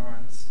corner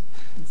and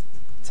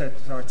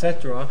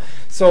etc.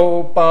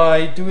 So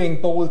by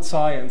doing bold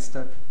science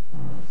that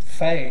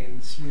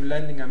fails, you're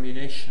lending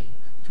ammunition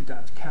to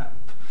that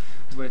camp,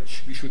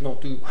 which we should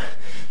not do.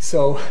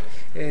 So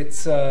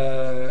it's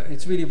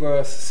really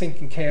worth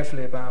thinking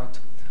carefully about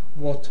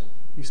what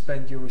you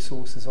spend your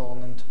resources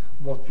on and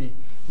what we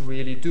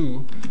really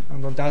do.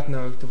 And on that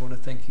note, I want to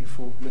thank you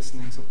for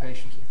listening so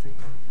patiently. Thank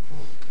you.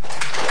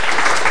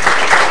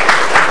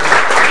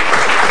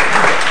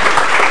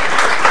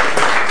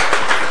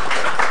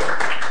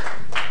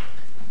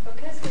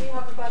 Okay, so we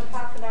have about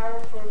half an hour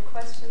for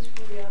questions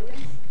from the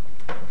audience.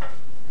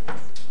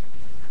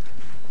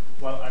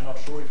 Well, I'm not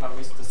sure if I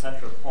missed the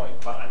central point,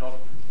 but I'm not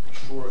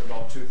sure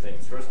about two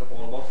things. First of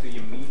all, what do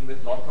you mean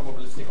with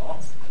non-probabilistic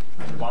odds?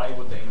 And why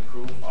would they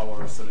improve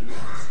our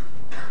solutions?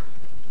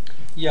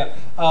 Yeah.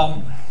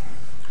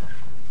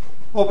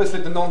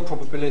 Obviously, the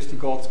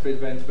non-probabilistic odds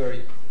bit went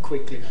very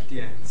quickly at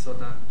the end, so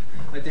that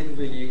I didn't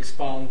really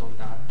expound on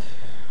that.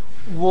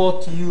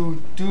 What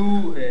you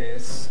do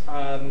is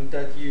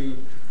that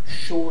you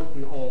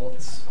shorten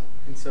odds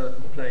in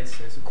certain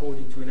places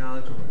according to an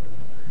algorithm.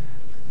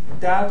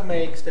 That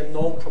makes them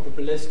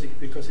non-probabilistic,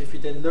 because if you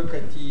then look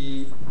at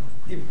the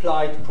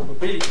implied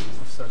probabilities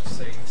of such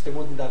things, they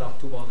wouldn't add up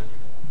to 1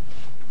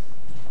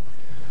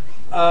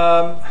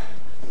 anymore.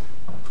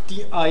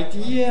 The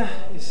idea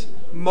is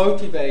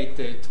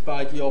motivated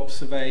by the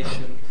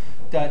observation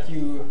that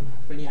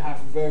when you have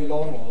very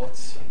long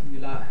odds,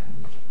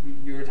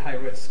 you're at high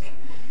risk,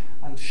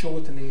 and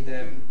shortening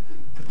them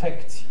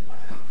protects you.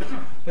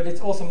 But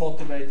it's also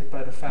motivated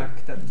by the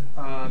fact that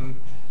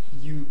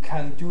you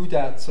can do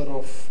that sort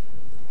of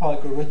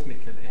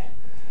algorithmically,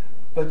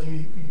 but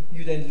you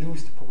then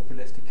lose the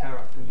probabilistic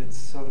character, and it's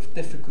sort of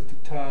difficult to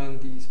turn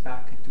these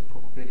back into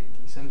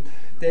probabilities. And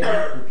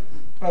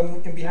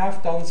we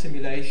have done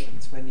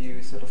simulations when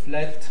you sort of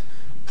let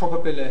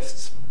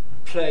probabilists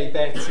play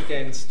bets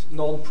against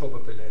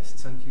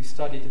non-probabilists, and you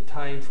study the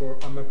time for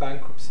a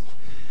bankruptcy,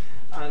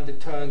 and it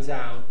turns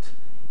out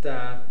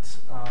that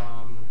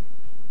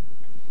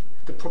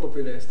the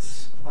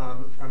probabilists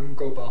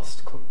go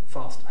bust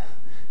faster.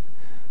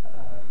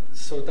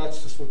 So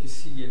that's just what you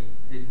see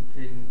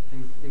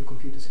in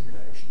computer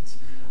simulations.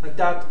 And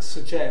that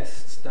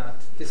suggests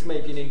that this may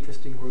be an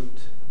interesting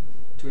route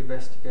to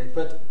investigate.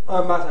 But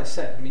as I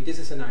said, I mean, this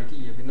is an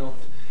idea. We're not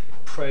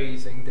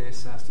praising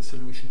this as the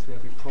solution to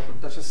every problem.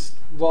 That's just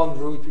one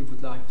route we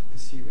would like to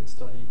pursue and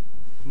study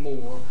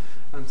more.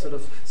 And sort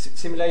of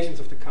simulations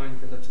of the kind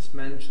that I just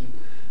mentioned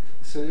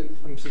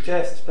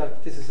suggest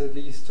that this is at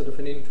least sort of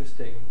an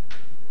interesting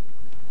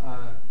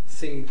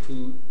thing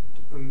to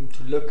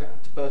look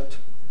at. But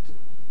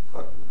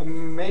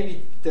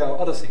maybe there are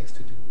other things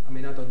to do. I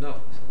mean, I don't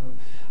know. So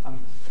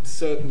I'm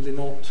certainly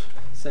not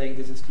saying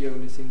this is the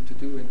only thing to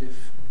do, and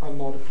if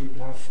other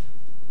people have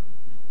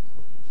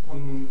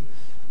some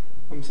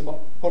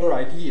other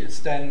ideas,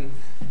 then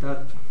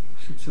that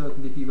should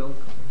certainly be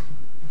welcome.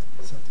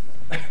 So.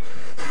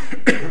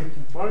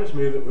 It worries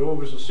me that we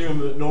always assume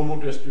that normal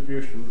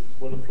distribution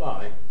will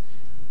apply.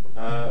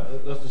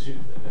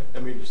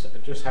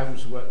 It just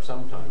happens to work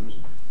sometimes,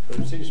 but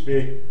it seems to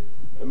be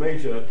a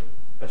major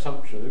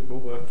assumption that it will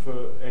work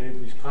for any of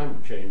these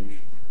climate change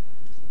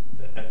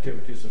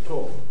activities at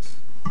all.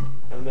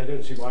 And I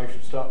don't see why you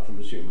should start from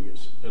assuming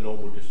it's a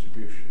normal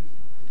distribution.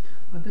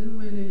 I didn't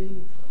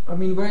really... I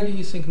mean, where do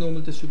you think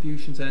normal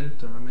distributions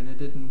enter? I mean, I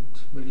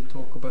didn't really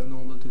talk about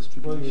normal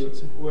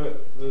distributions. Well,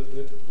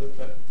 you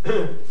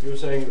were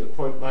saying that the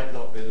point might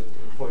not be the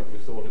point we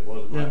thought it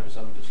was, it might be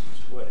some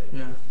distance away.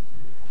 Yeah.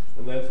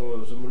 And therefore,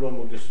 there's a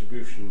normal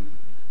distribution.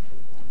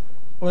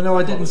 Well, no,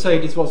 I didn't say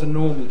this was a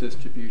normal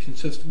distribution.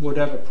 It's just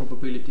whatever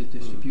probability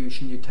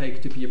distribution you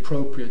take to be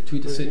appropriate to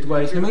the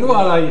situation. I mean,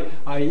 well,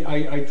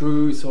 I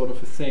drew sort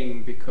of a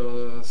thing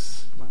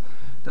because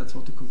that's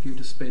what the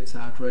computer spits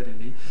out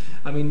readily.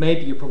 I mean,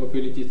 maybe your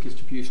probability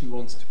distribution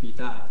wants to be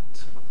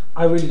that.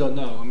 I really don't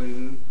know. I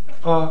mean,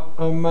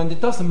 and it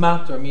doesn't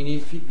matter. I mean,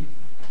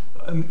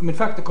 in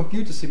fact, the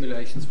computer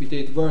simulations we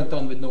did weren't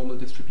done with normal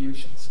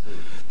distributions.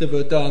 They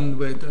were done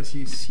with, as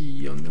you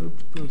see on the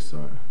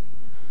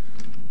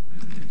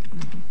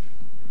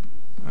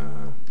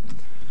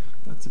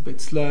that's a bit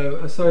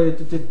slow. Sorry,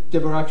 they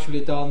were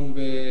actually done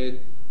with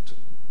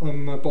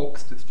a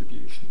box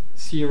distribution.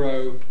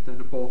 0, then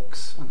a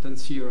box, and then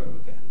 0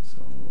 again.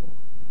 So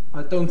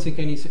I don't think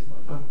anything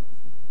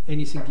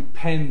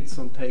depends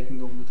on taking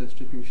normal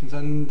distributions.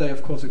 And they,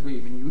 of course, agree.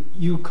 I mean,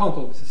 you can't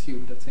always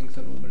assume that things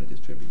are normally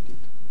distributed.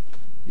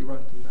 You're right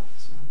on that.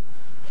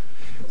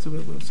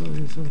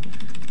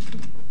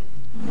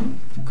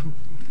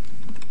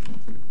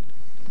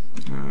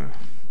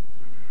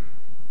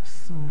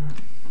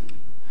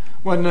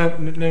 Well, no,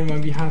 never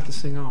mind. We had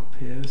this thing up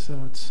here,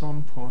 so at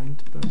some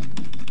point, but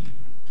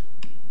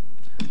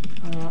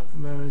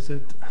where is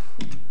it?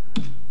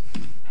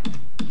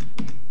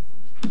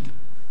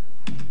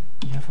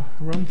 You have to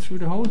run through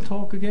the whole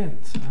talk again.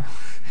 So.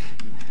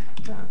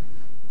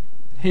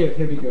 Here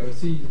we go.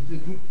 See,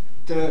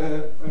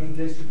 the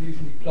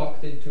distribution we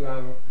plugged into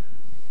our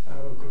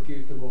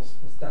computer was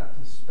that.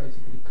 It's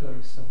basically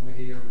close somewhere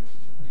here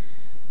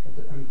at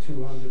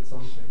 200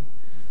 something.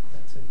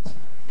 That's it.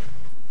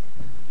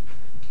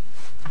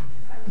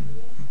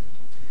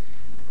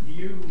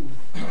 You,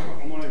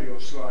 on one of your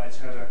slides,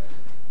 had a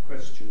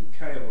question,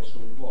 chaos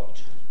or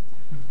what?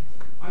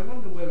 I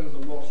wonder whether the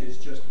what is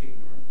just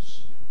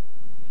ignorance.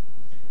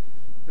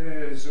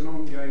 there's an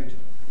ongoing.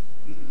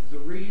 The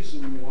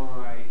reason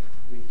why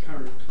the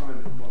current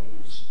climate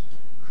models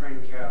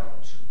crank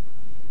out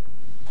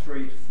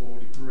 3 to 4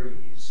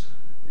 degrees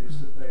is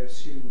that they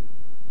assume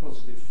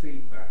positive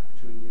feedback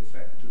between the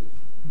effect of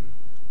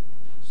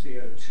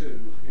CO2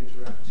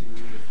 interacting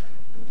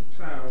with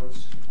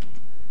clouds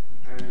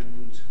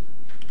and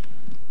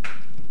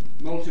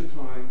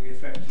multiplying the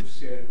effect of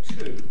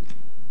CO2.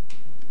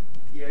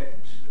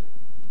 Yet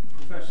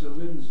Professor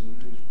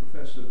Linson, who's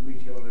Professor of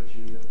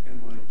Meteorology at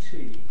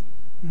MIT,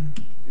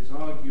 is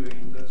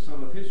arguing that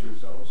some of his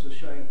results are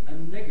showing a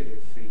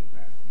negative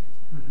feedback.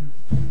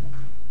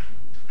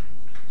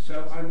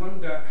 So I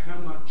wonder how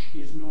much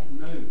is not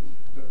known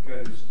that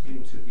goes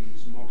into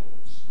these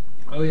models.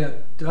 Oh yeah,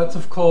 that's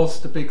of course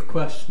the big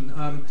question.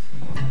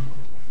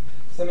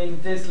 So I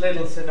mean, this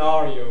little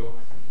scenario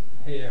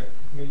here,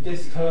 I mean,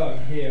 this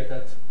term here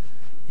that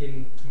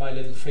in my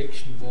little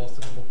fiction was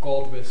what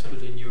God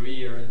whispered in your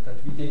ear and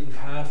that we didn't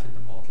have in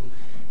the model,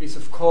 is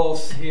of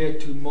course here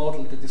to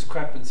model the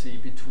discrepancy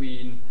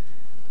between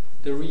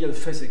the real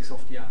physics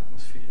of the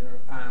atmosphere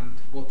and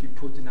what we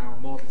put in our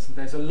models. And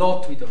there's a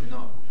lot we don't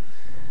know.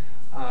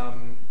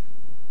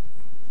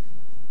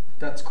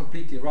 That's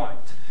completely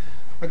right.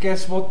 I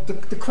guess what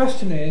the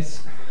question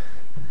is,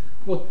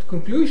 what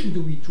conclusion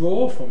do we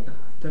draw from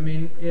that? I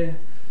mean,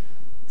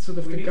 sort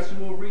of we need some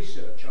more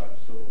research, I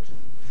thought.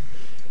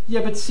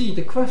 Yeah, but see,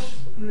 the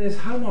question is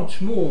how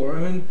much more? I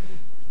mean,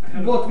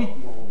 what we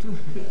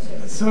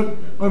so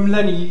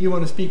Lenny, you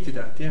want to speak to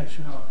that? Yeah,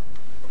 sure.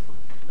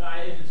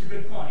 It's a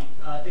good point.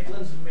 Dick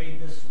Linson made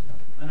this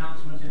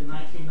announcement in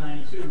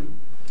 1992,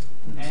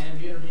 and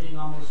in the intervening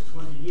almost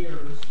 20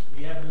 years,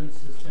 the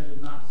evidence has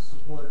tended not to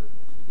support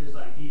his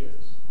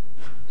ideas.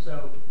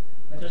 So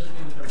that doesn't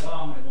mean that they're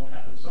wrong and it won't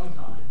happen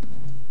sometime,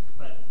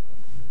 but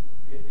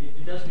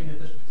it does mean that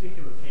this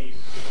particular case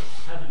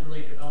hasn't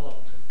really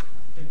developed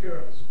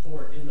empirical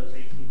support in those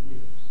 18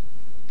 years.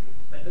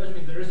 That doesn't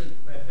mean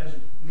that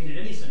doesn't mean in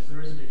any sense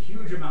there isn't a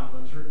huge amount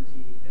of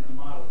uncertainty in the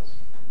models.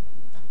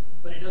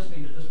 But it does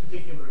mean that this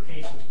particular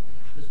case,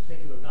 this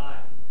particular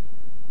guy,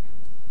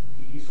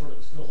 he's sort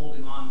of still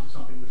holding on to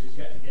something which is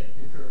yet to get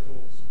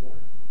empirical support.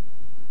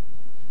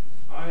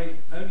 I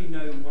only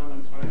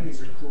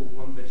recall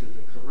one bit of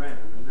the Quran,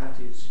 and that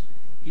is,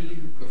 he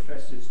who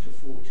professes to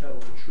foretell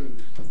the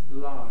truth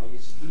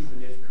lies,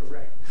 even if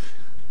correct.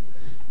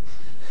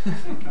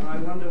 And I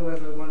wonder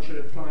whether one should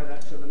apply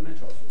that to the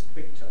metaphor,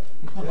 big time.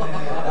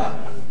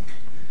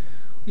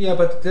 Yeah,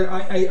 but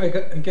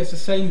I guess the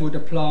same would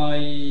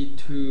apply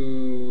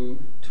to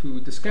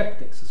the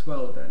skeptics as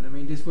well then. I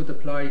mean, this would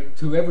apply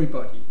to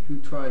everybody who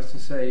tries to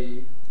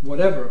say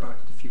whatever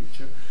about the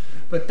future.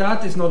 But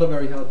that is not a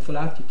very helpful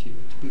attitude,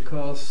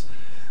 because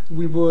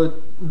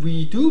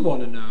we do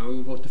want to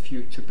know what the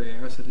future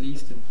bears, at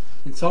least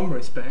in some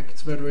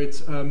respects, whether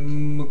it's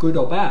good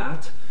or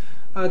bad.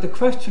 The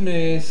question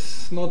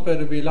is not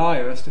whether we're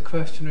liars. The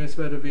question is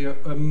whether we are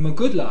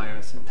good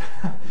liars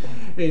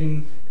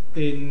in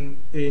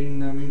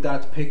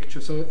that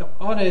picture. So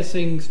are there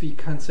things we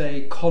can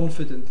say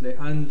confidently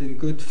and in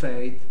good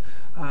faith,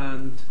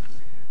 and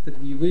that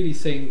we really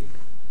think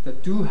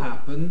that do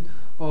happen,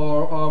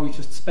 or are we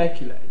just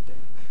speculating?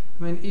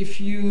 I mean, if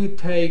you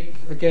take,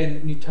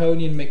 again,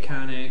 Newtonian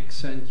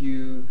mechanics and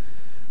you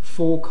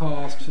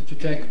forecast the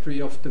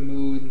trajectory of the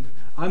moon,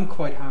 I'm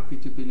quite happy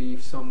to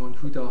believe someone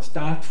who does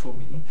that for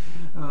me,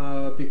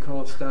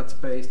 because that's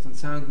based on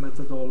sound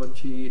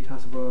methodology, it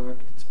has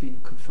worked, it's been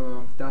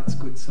confirmed, that's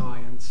good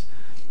science.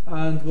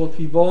 And what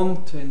we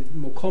want in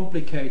more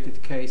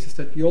complicated cases,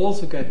 that we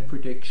also get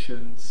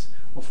predictions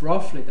of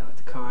roughly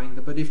that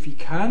kind, but if we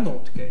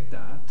cannot get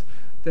that,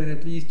 then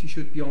at least you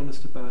should be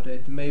honest about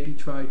it. Maybe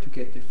try to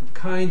get different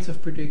kinds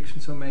of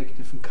predictions or make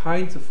different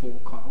kinds of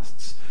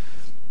forecasts.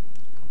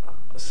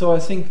 So I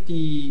think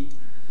the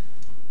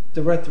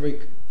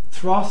rhetoric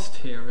thrust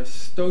here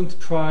is don't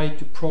try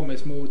to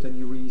promise more than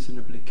you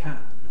reasonably can.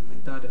 I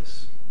mean, that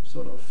is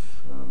sort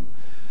of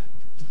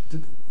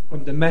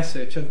the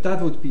message, and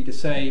that would be the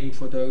same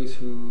for those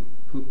who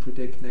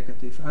predict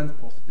negative and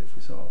positive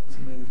results. I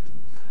mean,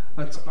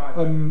 that's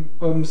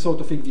sort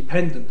of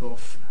independent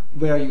of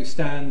where you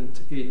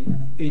stand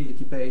in the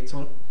debates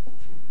on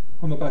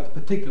about a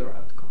particular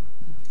outcome.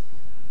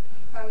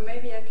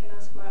 Maybe I can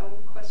ask my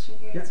own question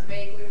here. Yeah. It's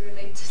vaguely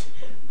related,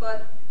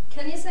 but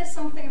can you say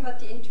something about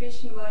the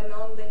intuition why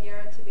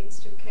non-linearity leads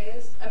to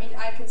chaos? I mean,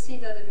 I can see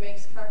that it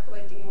makes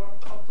calculating more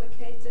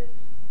complicated,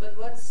 but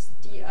what's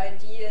the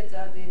idea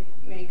that it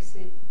makes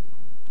it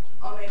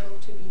unable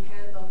to be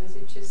handled? Is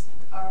it just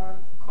our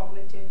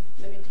cognitive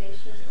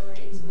limitations, or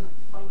is it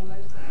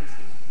fundamental?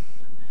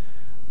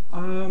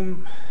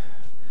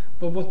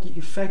 But what the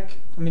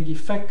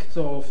effect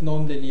of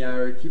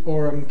non-linearity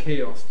or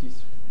chaos,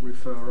 these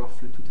refer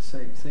roughly to the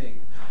same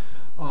thing,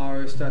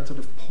 is that sort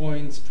of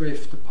points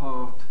drift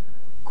apart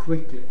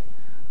quickly.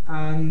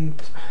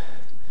 And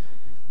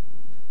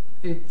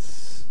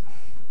it's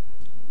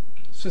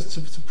just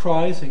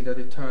surprising that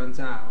it turns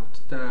out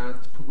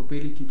that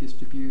probability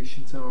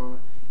distributions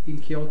in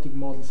chaotic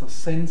models are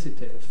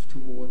sensitive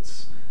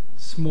towards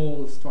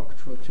small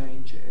structural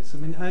changes. I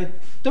mean, I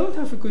don't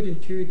have a good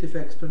intuitive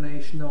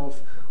explanation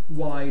of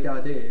why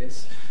that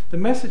is. The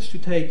message to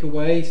take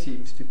away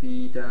seems to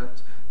be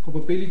that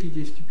probability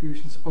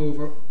distributions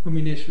over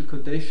initial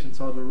conditions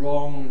are the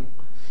wrong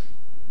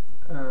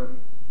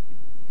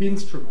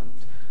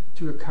instrument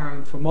to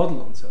account for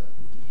model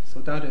uncertainty.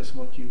 So that is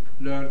what you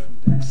learn from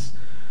this.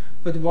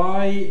 But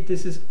why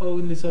this is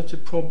only such a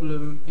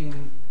problem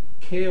in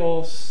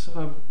chaos,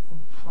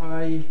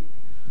 I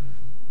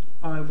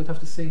would have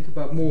to think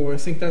about more. I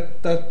think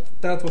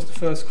that was the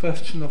first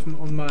question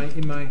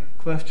in my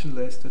question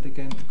list. That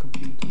again, the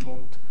computer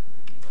won't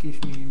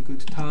give me in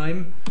good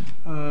time.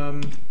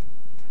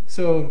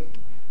 So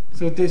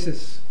this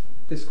is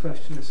this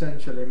question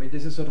essentially. I mean,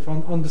 this is sort of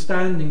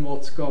understanding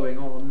what's going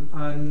on,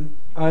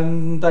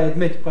 and I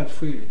admit quite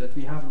freely that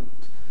we haven't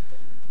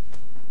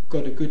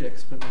got a good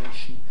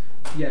explanation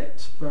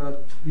yet,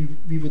 but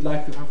we would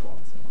like to have one.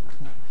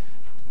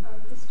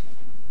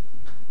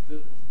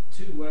 The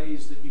two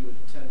ways that you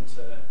would tend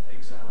to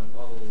examine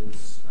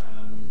models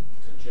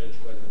to judge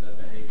whether they're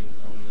behaving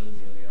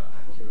non-linearly or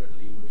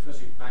accurately would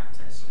firstly be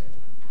backtesting,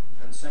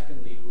 and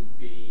secondly would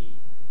be,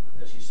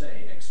 as you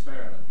say,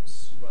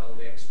 experiments. Well,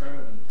 the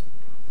experiment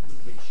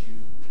which you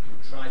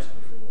try to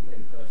perform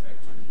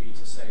imperfect would be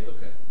to say,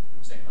 look at,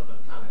 say, other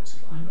planets'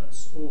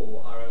 climates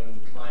or our own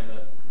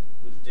climate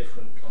with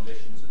different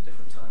conditions at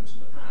different times in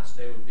the past.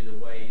 They would be the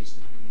ways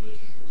that you would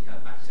kind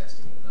of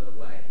backtesting in another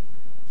way,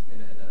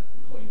 in a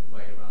point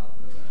way rather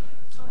than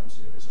a time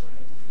series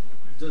way.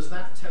 Does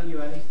that tell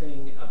you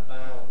anything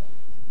about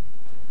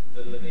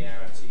the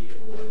linearity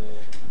or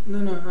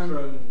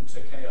prone to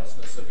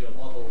chaosness of your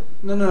model?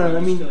 I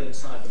mean, still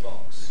inside the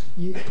box.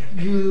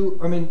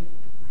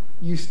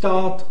 You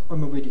start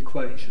with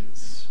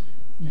equations.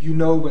 You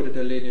know whether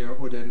they're linear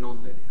or they're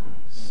non-linear.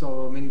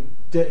 So, I mean,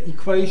 the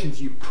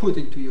equations you put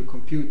into your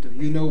computer,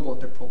 you know what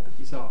their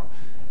properties are.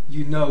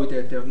 You know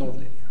that they're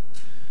non-linear.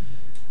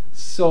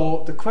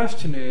 So the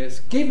question is,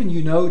 given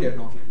you know they're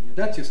non-linear,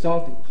 that's your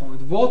starting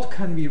point, what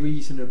can we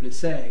reasonably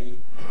say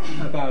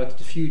about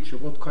the future?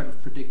 What kind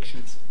of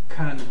predictions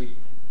can we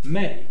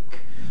make?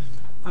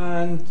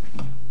 And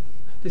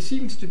there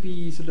seems to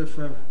be sort of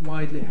a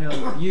widely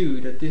held view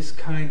that this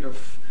kind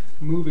of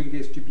moving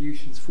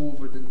distributions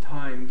forward in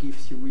time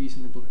gives you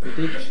reasonable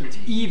predictions,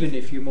 even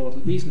if your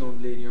model is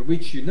non-linear,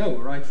 which you know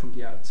right from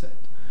the outset.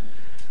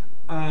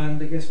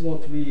 And I guess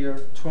what we are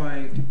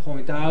trying to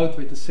point out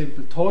with the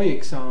simple toy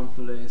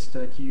example is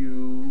that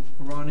you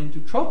run into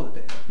trouble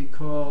there,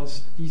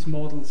 because these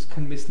models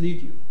can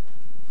mislead you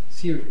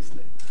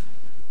seriously.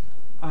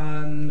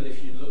 And but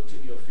if you looked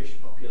at your fish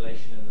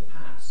population in the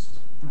past,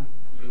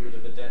 you would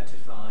have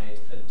identified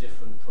a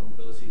different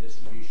probability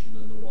distribution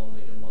than the one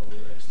that your model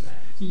would expect.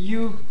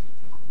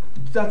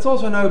 That's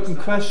also an open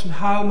question.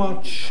 How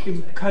much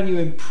can you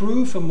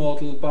improve a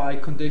model by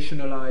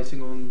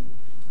conditionalizing on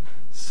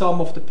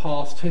some of the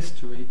past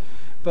history?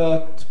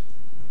 But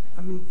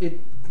I mean,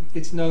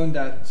 it's known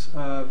that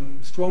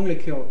strongly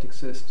chaotic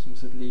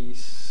systems, at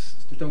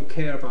least, they don't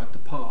care about the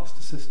past.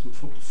 The system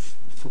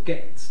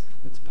forgets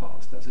its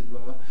past, as it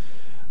were.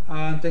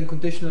 And then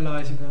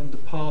conditionalizing on the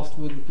past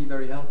wouldn't be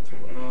very helpful.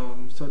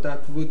 So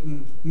that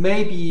wouldn't,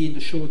 maybe in the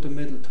short or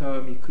middle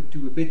term you could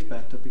do a bit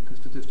better, because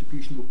the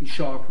distribution would be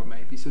sharper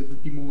maybe, so it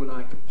would be more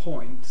like a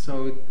point,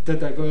 so the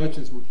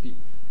divergence would be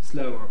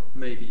slower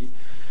maybe.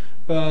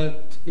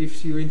 But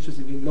if you're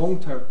interested in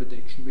long-term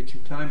prediction, which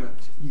in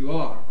climate you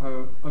are,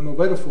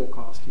 weather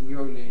forecasting,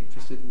 you're only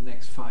interested in the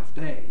next 5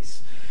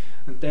 days.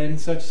 And then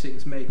such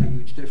things make a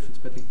huge difference.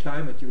 But in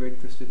climate you're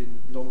interested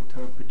in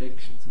long-term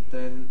predictions, and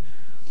then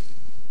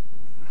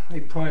a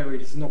priori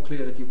it's not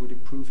clear that you would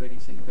improve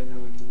anything by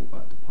knowing more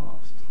about the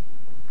past.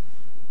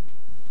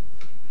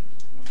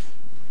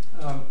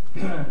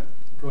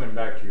 Going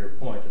back to your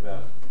point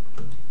about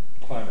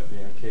climate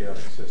being a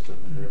chaotic system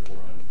and therefore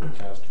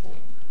unforecastable,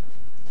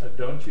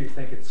 don't you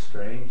think it's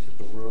strange that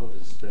the world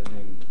is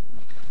spending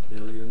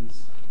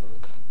billions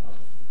of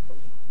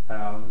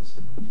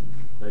pounds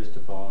based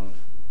upon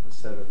a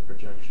set of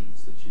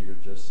projections that you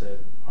have just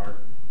said aren't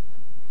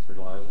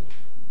reliable?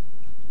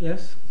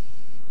 Yes.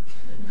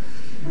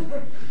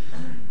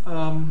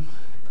 I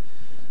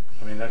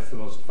mean, that's the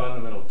most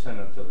fundamental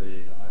tenet of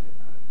the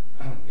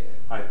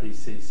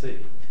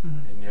IPCC,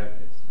 and yet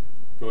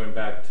going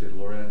back to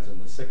Lorenz in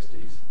the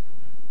 60s,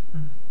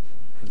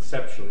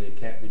 conceptually it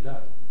can't be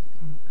done.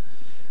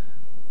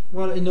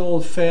 Well, in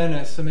all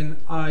fairness, I mean,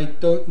 I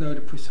don't know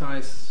the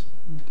precise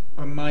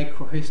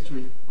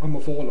microhistory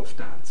of all of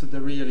that. So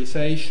the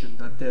realization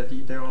that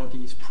there are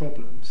these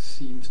problems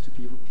seems to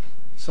be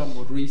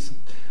somewhat recent.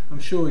 I'm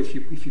sure if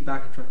you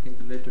backtrack in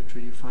the literature,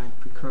 you find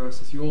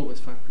precursors. You always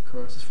find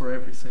precursors for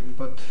everything,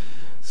 but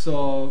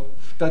so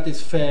that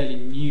is fairly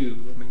new.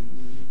 I mean,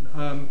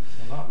 well,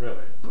 not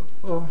really.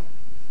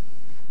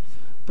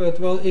 But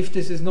if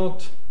this is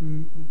not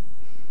new,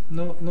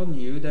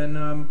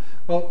 then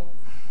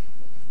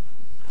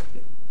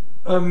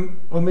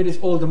it is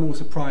all the more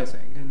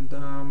surprising.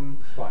 And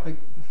why?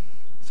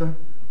 Sorry.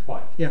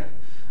 Why? Yeah,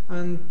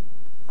 and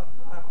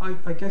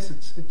I guess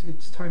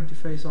it's time to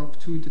face up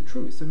to the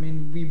truth. I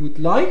mean, we would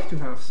like to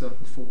have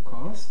certain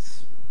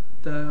forecasts.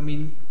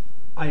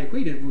 I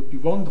agree that it would be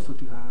wonderful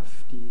to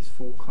have these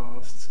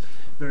forecasts,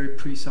 very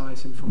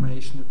precise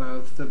information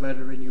about the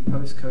weather in your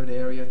postcode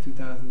area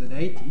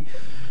 2080.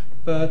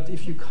 But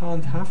if you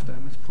can't have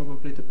them, it's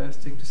probably the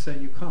best thing to say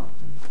you can't.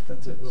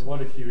 That's it. But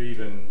what if you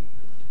even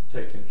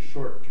take in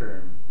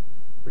short-term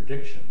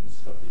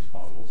predictions of these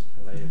models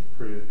and they have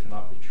proved to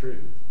not be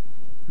true?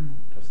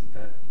 Doesn't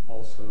that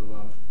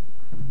also,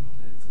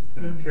 it's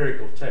an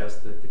empirical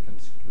test that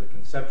the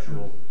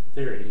conceptual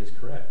theory is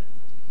correct?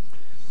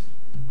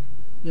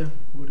 Yeah,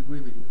 I would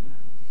agree with you.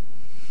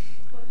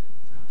 Yeah.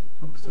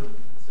 So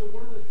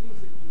one of the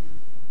things that you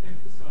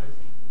emphasized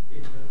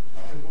in the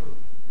model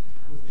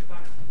was the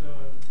fact that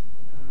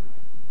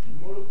the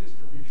model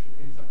distribution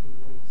ends up on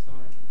the wrong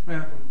side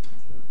from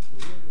the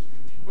real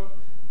distribution. But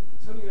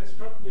something that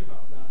struck me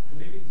about that, and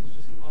maybe this is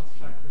just an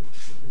artifact of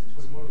this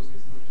toy model,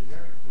 it's not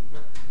generic thing,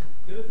 but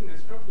the other thing that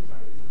struck me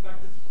about it is the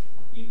fact that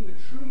even the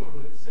true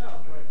model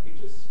itself, right, it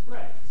just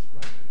spreads,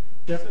 right?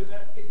 Yep. So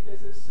that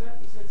there's a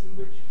certain sense in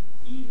which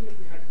even if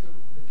we had the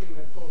thing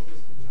that Paul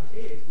listed in our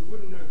ears, we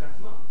wouldn't know that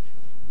much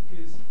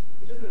because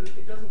it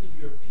doesn't give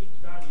you a peak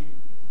value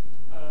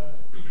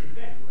even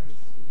then, right?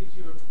 It gives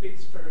you a big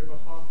spread over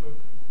half of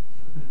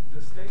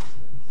the state space.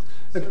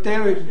 But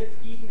So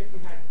even if we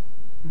had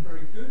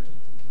very good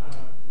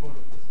models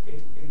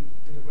in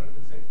the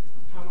relevant sense,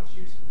 how much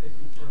use would they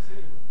be for us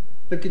anyway?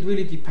 Look, it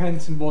really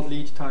depends on what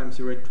lead times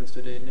you're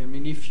interested in. I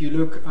mean, if you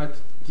look at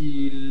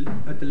the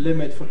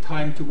limit for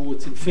time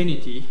towards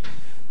infinity,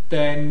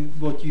 then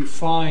what you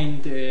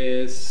find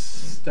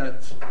is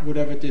that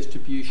whatever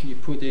distribution you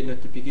put in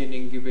at the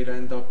beginning, you will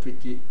end up with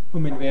the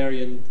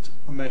invariant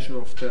measure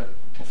of the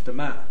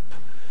map.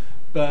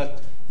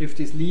 But if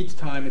this lead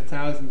time is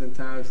thousands and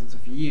thousands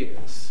of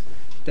years,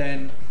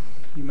 then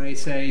you may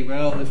say,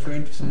 well, if we're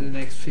interested in the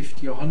next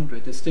 50 or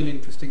 100, there's still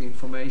interesting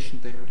information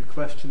there. The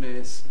question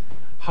is,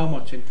 how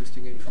much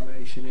interesting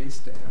information is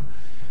there?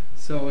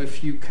 So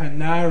if you can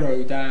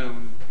narrow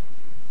down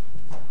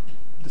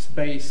the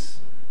space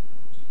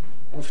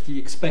of the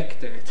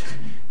expected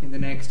in the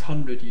next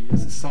 100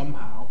 years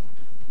somehow,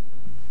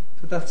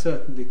 so that's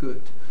certainly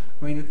good.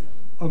 I mean,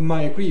 I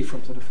might agree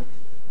from sort of a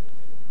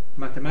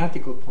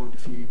mathematical point of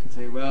view. You can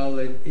say, well,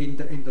 in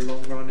the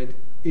long run,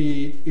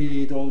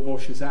 it all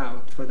washes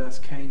out. But as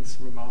Keynes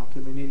remarked, I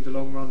mean, in the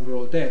long run, we're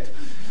all dead.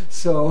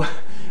 So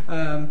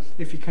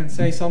if you can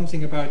say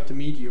something about the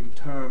medium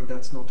term,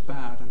 that's not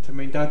bad. And I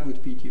mean, that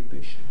would be the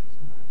ambition.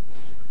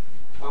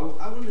 I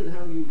wondered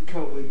how you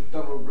cope with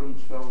Donald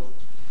Rumsfeld's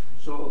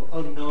sort of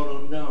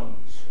unknown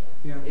unknowns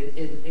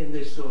in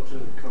this sort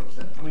of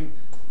concept. I mean,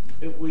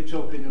 if we're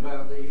talking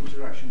about the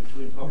interaction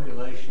between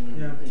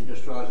population and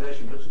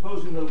industrialization, but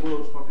supposing the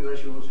world's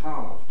population was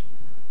halved,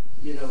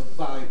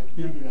 by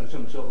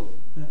some sort of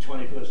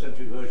 21st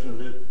century version of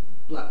the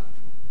Black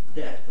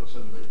Death or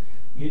something.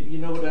 You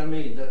know what I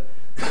mean? That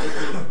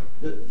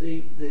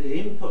the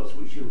inputs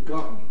which you've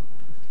gotten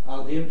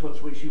are the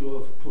inputs which you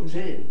have put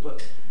in,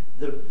 but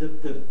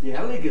the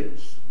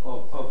elegance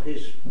of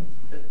his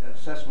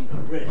assessment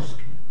of risk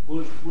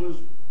was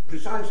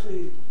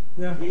precisely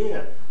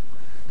here.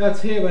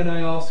 That's here when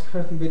I ask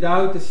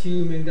without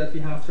assuming that we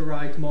have the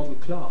right model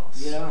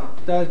class. Yeah.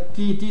 That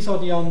these are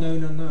the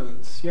unknown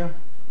unknowns. Yeah.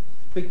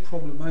 Big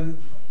problem. And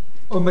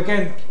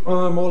again,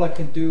 all I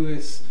can do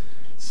is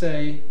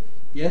say,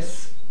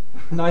 yes,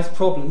 nice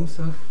problem,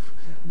 so I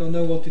don't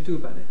know what to do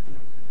about it.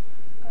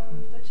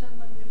 The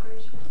gentleman in the grey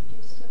shirt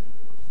used to.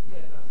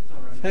 Yeah, that's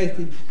all right. Hey,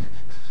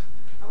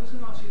 I was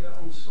going to ask you about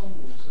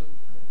ensembles.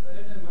 I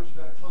don't know much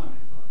about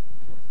climate, but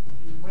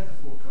in weather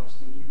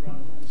forecasting, you run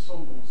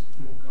ensembles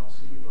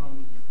forecasting. You run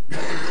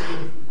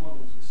different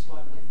models with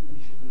slightly different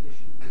initial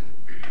conditions,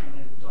 and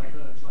they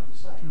diverge, like you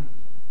say.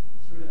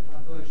 Through that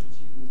divergence,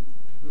 you can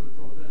build a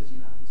probability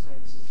map and say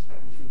this is what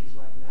we think is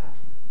likely to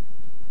happen.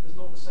 Does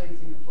not the same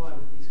thing apply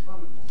with these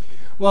climate models?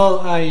 well,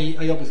 I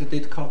obviously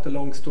did cut a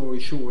long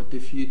story short.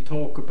 If you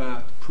talk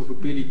about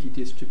probability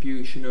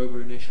distribution over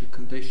initial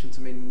conditions,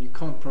 I mean, you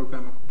can't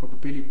program a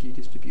probability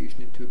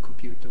distribution into a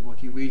computer.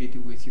 What you really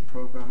do is you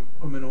program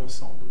an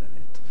ensemble in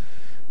it.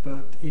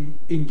 But in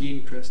the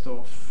interest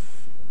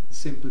of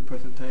simple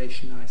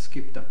presentation, I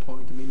skipped that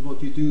point. I mean,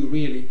 what you do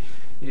really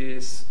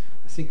is,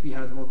 I think we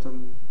had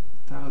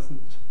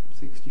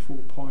 1,064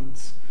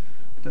 points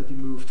that you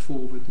moved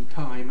forward in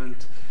time,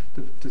 and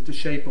the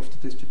shape of the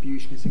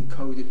distribution is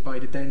encoded by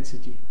the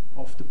density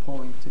of the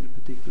point in a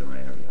particular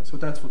area. So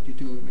that's what you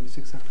do. I mean, it's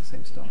exactly the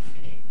same stuff.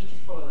 Just to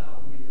follow that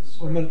up, I mean, the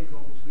spread you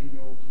got between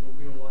your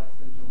real life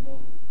and your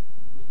model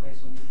was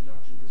based on the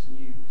introduction of this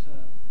new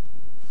term.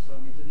 So,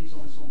 I mean, do these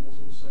ensembles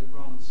also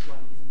run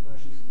slightly different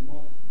versions of the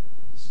model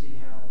to see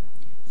how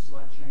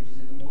slight changes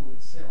in the model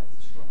itself,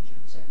 the structure,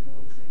 second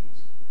order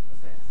things,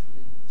 affect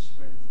the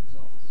spread of the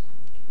results?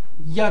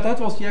 Yeah, that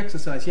was the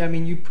exercise. Yeah, I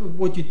mean,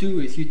 what you do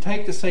is you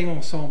take the same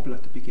ensemble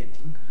at the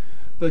beginning,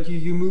 but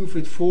you move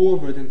it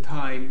forward in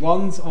time,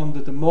 once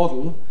under the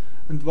model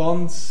and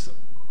once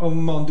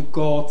under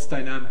God's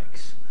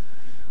dynamics.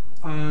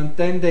 and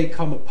then they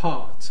come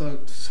apart. So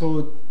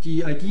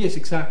the idea is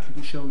exactly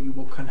to show you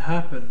what can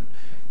happen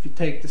if you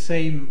take the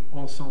same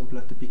ensemble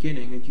at the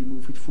beginning and you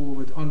move it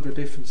forward under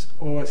different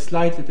or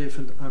slightly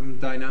different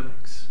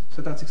dynamics.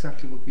 So that's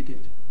exactly what we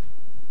did.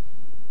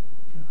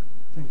 Yeah,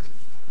 thanks.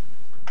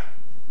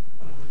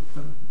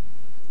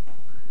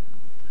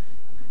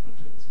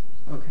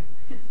 Okay.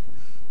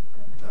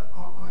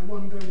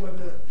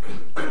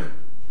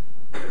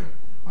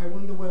 I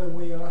wonder whether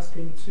we are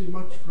asking too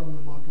much from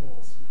the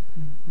models.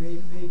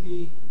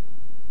 Maybe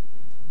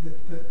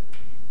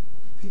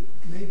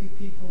maybe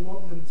people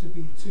want them to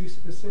be too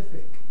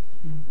specific.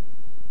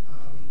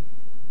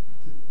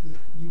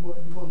 You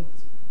want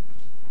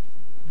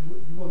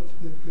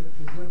the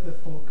weather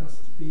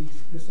forecast to be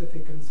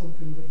specific and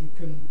something that you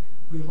can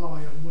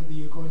rely on, whether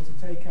you're going to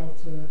take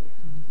out a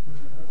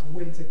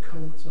winter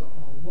coat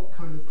or what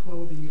kind of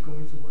clothing you're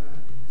going to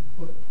wear.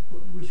 But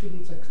we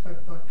shouldn't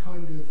expect that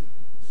kind of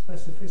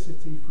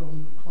specificity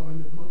from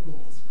climate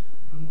models,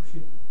 and we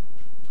should.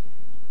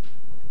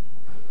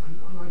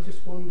 And I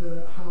just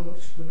wonder how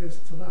much there is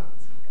to that.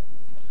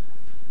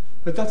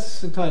 But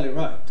that's entirely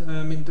right.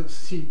 I mean,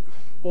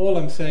 all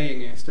I'm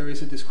saying is there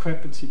is a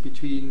discrepancy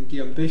between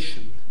the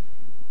ambition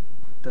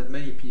that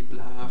many people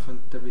have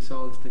and the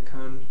results they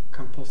can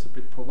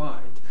possibly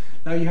provide.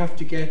 Now you have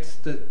to get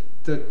the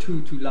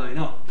two to line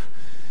up.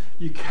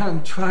 You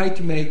can try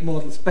to make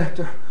models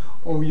better,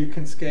 or you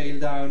can scale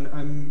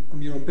down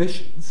your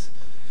ambitions.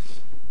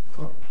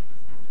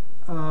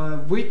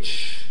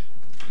 Which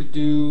to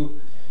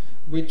do,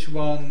 which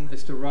one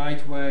is the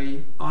right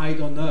way, I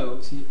don't know.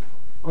 See,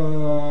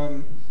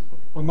 I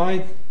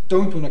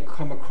don't want to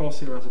come across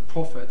here as a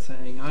prophet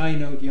saying I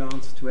know the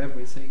answer to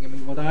everything. I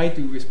mean, what I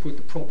do is put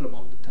the problem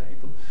on the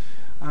table,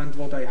 and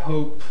what I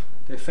hope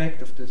the effect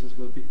of this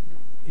will be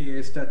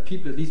is that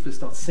people at least will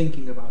start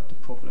thinking about the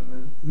problem,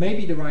 and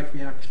maybe the right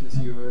reaction is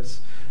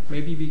yours.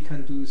 Maybe we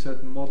can do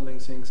certain modeling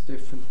things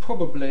different.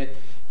 Probably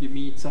you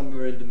meet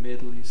somewhere in the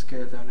middle, you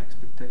scale down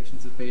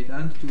expectations a bit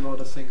and do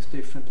other things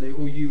differently,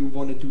 or you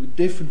want to do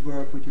different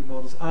work with your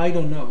models. I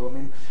don't know. I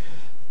mean,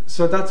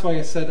 so that's why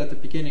I said at the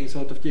beginning,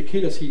 sort of the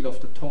Achilles heel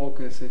of the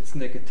talk is its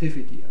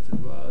negativity, as it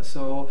were.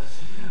 So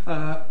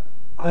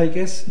I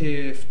guess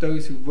if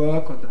those who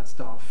work on that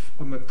stuff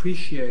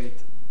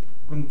appreciate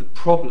the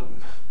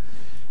problem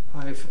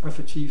I've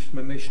achieved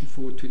my mission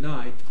for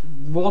tonight,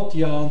 what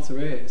the answer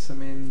is, I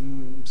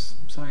mean,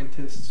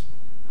 scientists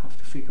have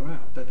to figure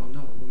out. I don't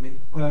know.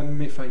 I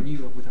mean, if I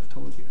knew, I would have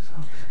told you.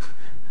 So.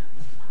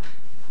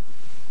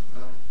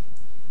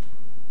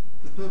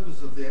 The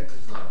purpose of the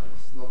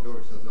exercise, not your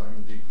exercise, I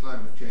mean the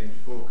climate change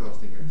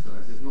forecasting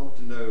exercise, is not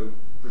to know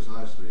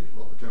precisely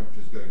what the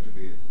temperature is going to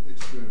be.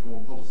 It's to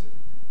inform policy.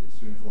 It's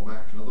to inform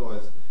action.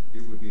 Otherwise,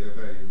 it would be a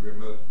very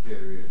remote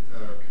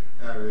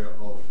area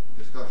of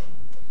discussion.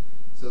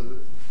 So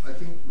I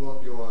think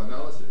what your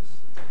analysis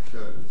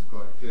shows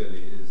quite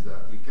clearly is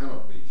that we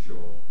cannot be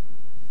sure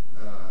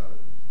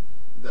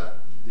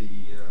that the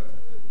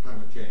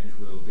climate change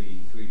will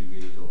be 3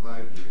 degrees or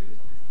 5 degrees,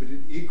 but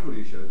it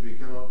equally shows we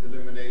cannot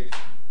eliminate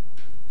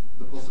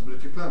the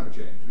possibility of climate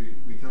change.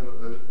 We cannot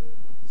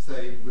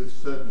say with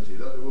certainty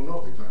that there will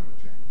not be climate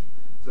change.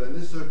 So in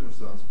this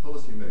circumstance,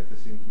 policymakers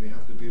seem to me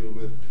have to deal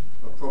with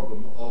a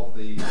problem of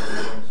the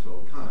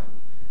Rumsfeld kind.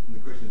 And the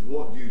question is,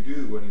 what do you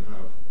do when you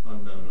have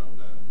unknown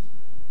unknowns?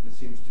 It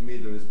seems to me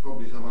there is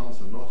probably some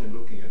answer not in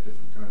looking at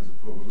different kinds of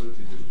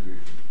probability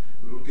distribution,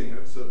 but looking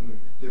at certain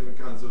different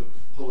kinds of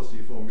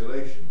policy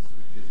formulations,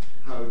 which is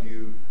how do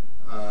you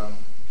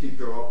keep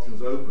your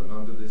options open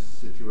under this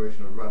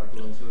situation of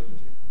radical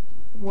uncertainty?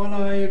 Well,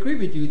 I agree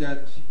with you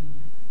that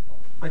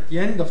at the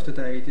end of the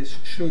day this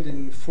should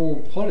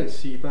inform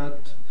policy,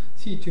 but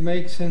see, to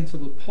make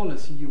sensible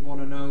policy you want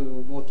to know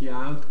what the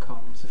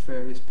outcomes of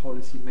various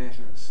policy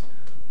measures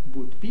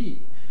would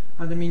be.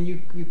 And I mean,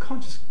 you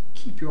can't just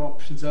keep your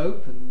options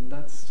open.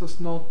 That's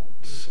just not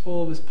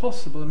always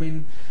possible. I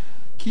mean,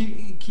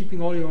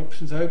 keeping all your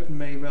options open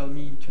may well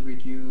mean to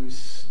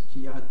reduce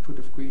the output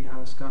of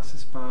greenhouse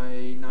gases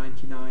by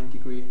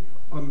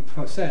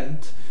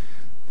 99%.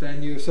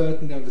 Then you're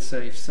certainly on the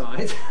safe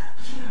side.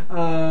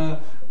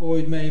 Or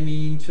it may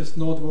mean just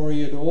not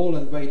worry at all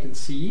and wait and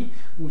see,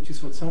 which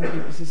is what some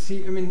people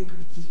see. I mean,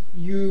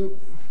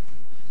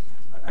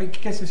 I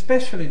guess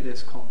especially in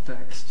this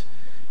context,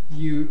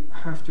 you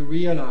have to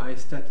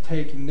realize that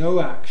taking no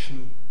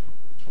action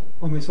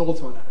is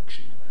also an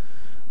action.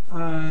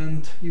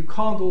 And you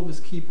can't always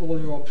keep all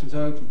your options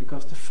open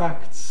because the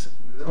facts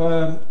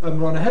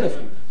run ahead of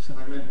you. So.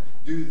 I mean,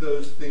 do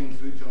those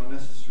things which are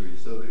necessary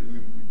so that we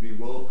would be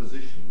well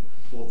positioned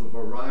for the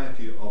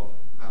variety of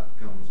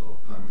outcomes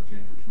of climate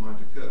change which might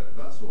occur.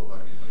 That's what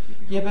I mean by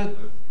keeping options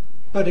open.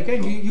 But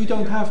again, you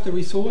don't have the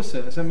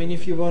resources. I mean,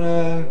 if you want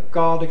to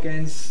guard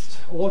against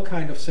all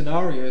kind of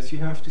scenarios, you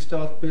have to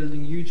start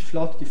building huge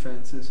flood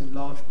defenses in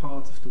large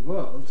parts of the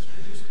world.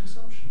 Reduce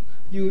consumption.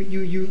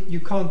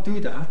 You can't do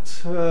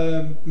that.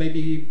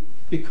 Maybe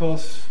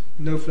because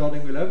no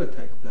flooding will ever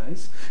take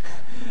place.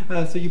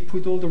 So you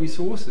put all the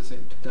resources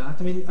into that.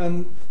 I mean,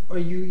 and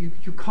you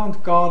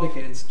can't guard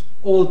against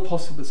all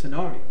possible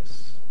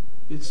scenarios.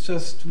 It's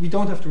just, we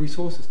don't have the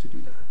resources to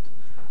do that.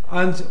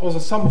 And also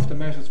some of the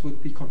measures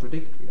would be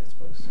contradictory, I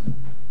suppose.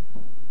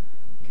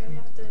 Can we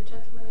have the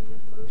gentleman in the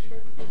blue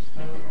shirt, please?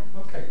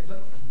 Okay,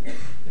 look,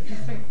 if you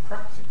think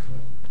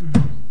practically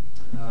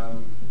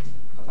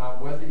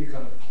about whether you're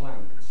going to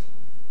plant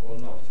or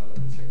not at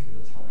a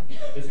particular time,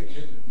 is it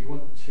you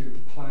want to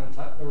plant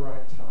at the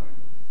right time,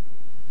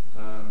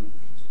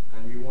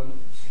 and you want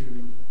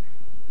to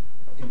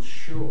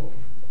insure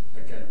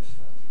against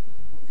that.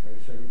 Okay,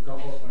 so you've got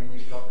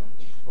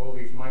all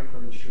these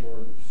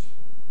micro-insurance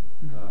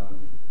what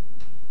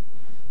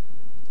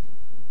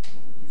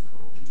would you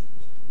call them?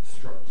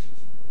 Structures,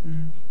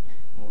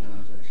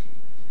 organisations.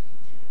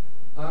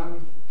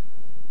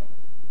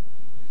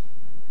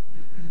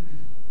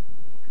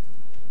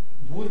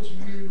 Would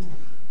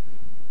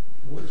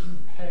you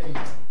pay an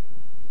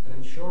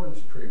insurance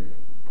premium?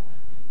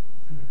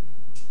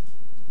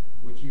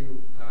 Would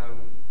you? I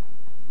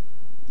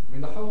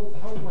mean, the whole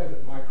way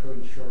that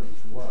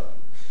micro-insurance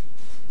works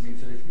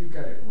means that if you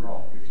get it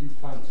wrong, if you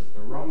plant at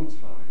the wrong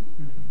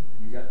time,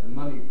 you get the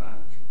money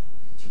back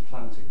to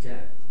plant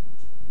again.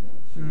 You know?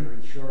 So you're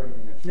insuring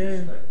against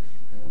mistakes.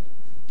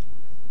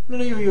 No,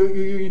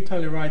 you're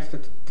entirely right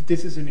that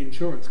this is an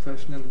insurance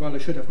question, and well, I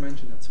should have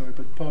mentioned that, sorry,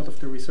 but part of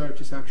the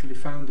research is actually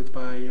founded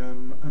by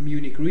a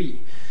Munich Re.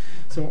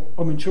 So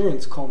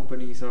insurance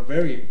companies are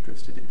very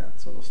interested in that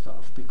sort of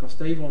stuff because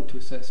they want to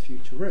assess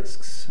future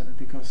risks,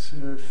 because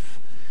if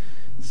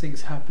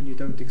things happen you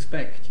don't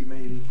expect, you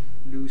may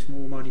lose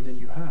more money than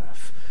you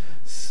have.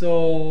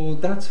 So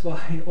that's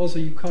why also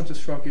you can't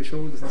just shrug your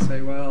shoulders and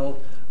say,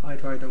 well, I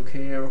don't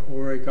care,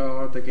 or I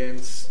guard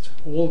against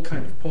all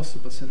kind of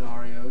possible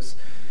scenarios.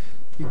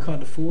 You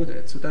can't afford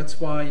it. So that's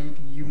why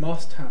you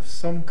must have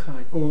some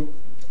kind, or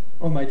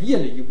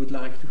ideally you would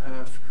like to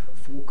have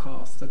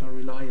forecasts that are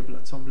reliable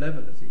at some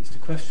level at least. The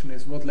question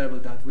is what level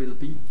that will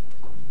be.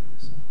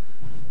 So.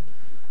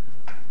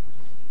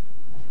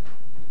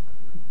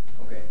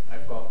 Okay,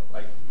 I've got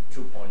like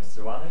 2 points.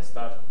 The one is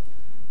that,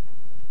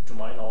 to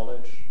my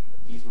knowledge,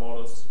 these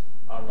models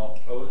are not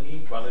only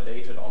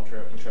validated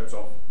in terms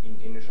of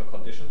initial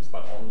conditions,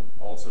 but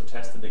also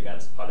tested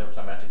against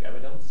paleoclimatic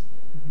evidence.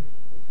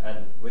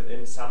 And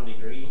within some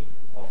degree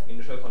of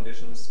initial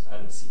conditions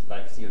and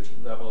like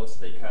CO2 levels,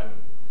 they can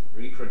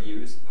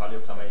reproduce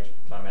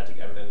paleoclimatic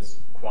evidence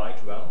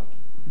quite well.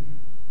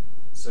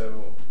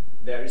 So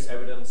there is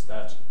evidence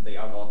that they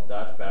are not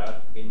that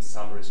bad in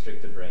some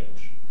restricted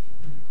range.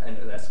 And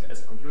as a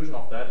conclusion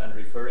of that, and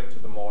referring to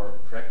the more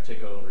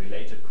practical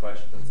related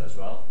questions as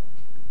well,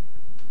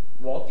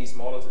 what these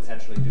models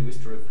essentially do is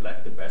to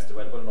reflect the best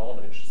available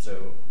knowledge.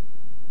 So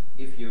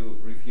if you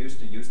refuse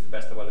to use the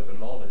best available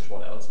knowledge,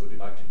 what else would you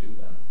like to do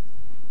then?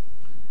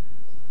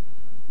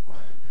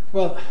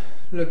 Well,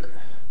 look,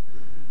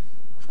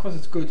 of course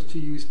it's good to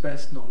use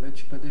best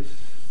knowledge, but if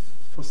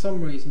for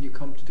some reason you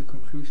come to the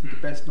conclusion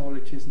the best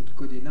knowledge isn't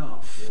good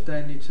enough,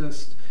 then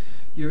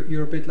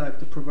you're a bit like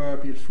the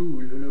proverbial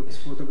fool who looks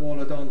for the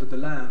wallet under the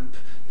lamp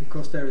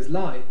because there is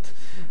light.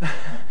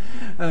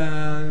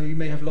 You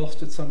may have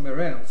lost it somewhere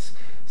else.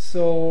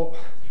 So,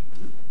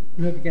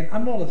 look again,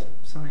 I'm not a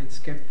science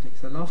skeptic.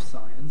 I love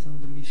science,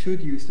 and we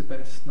should use the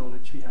best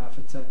knowledge we have,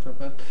 etc.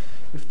 But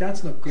if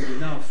that's not good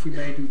enough, we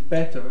may do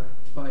better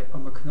by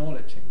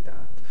acknowledging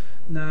that.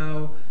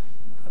 Now,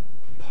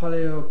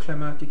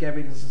 paleoclimatic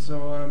evidence,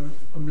 so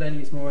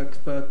Lenny is more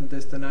expert in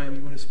this than I am.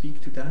 You want to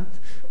speak to that?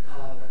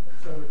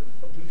 So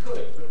we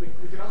could, but we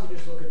could also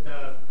just look at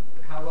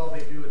how well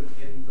they do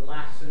in the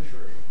last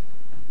century.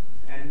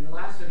 And in the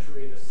last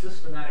century, the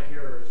systematic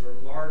errors are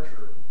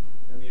larger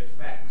than the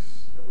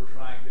effects that we're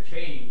trying, the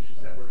change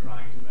that we're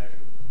trying to measure.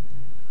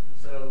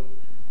 So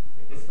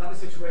it's not a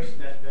situation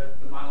that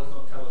the models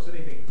don't tell us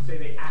anything. Say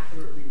they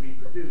accurately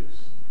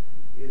reproduce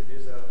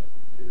is a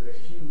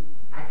huge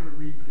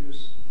accurately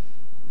reproduce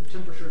the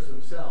temperatures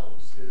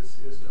themselves is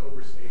to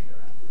overstate their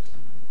accuracy.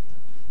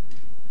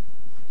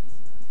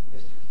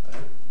 Yes.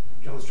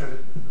 John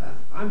Stratton.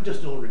 I'm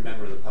just an ordinary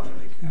member of the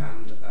public,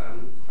 and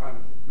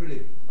I'm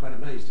really quite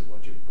amazed at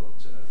what you've put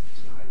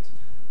tonight.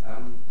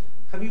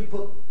 Have you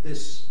put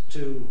this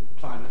to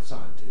climate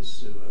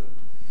scientists who are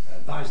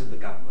advising the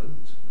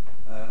government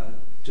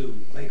to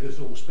make us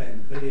all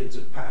spend billions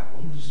of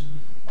pounds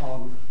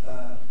on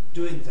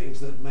doing things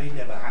that may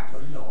never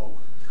happen, or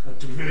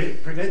to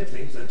prevent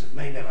things that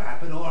may never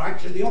happen, or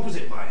actually the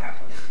opposite might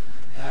happen?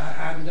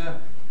 And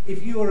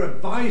if you are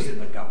advising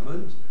the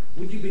government,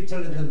 would you be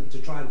telling them to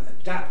try and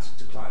adapt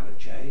to climate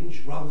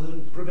change rather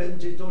than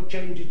prevent it or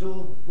change it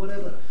or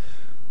whatever?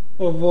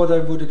 Well, what I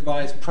would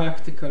advise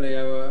practically,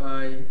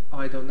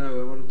 I don't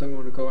know. I don't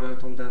want to go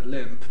out on that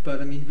limb.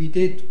 But I mean, we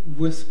did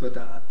whisper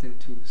that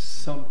into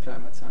some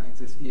climate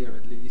scientists' ear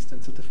at least,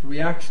 and so the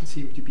reaction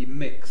seemed to be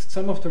mixed.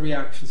 Some of the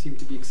reactions seemed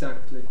to be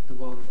exactly the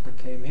one that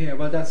came here.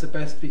 Well, that's the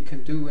best we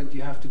can do, and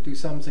you have to do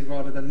something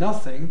rather than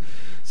nothing.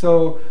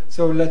 So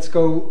let's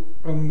go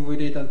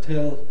with it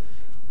until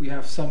we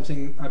have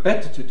something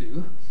better to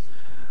do,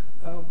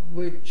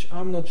 which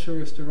I'm not sure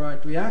is the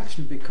right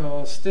reaction,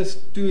 because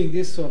doing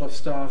this sort of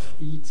stuff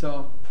eats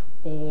up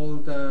all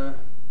the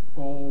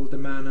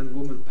man and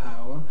woman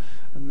power,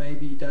 and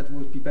maybe that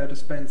would be better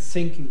spent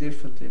thinking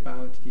differently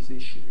about these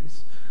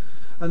issues.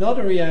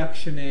 Another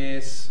reaction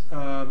is,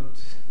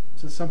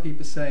 so some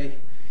people say,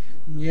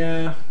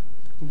 yeah,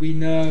 we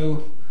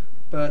know,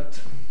 but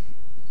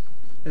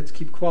let's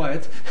keep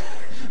quiet.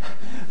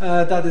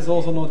 That is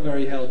also not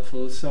very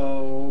helpful.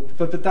 So,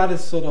 but that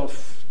is sort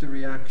of the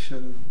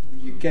reaction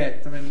you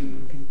get. I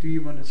mean, do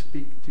you want to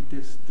speak to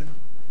this?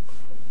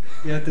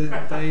 Yeah,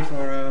 Dave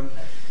or.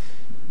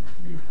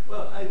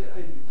 Well,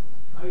 sorry,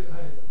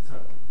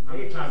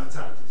 I'm a climate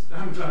scientist.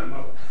 I'm a climate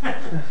model.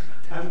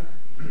 and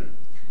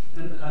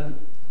I'm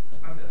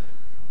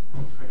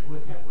trying to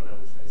work out what I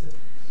would say. So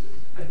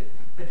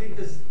I think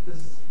there's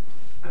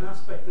an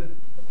aspect that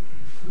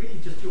really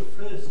just your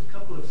first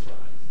couple of slides,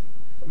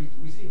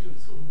 we seem to have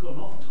sort of gone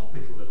off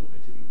topic a little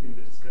bit in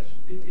the discussion.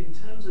 In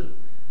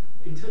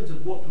terms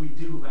of what do we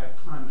do about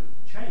climate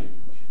change,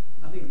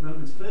 I think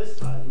Roman's first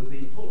slide was the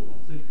important one.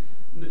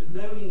 So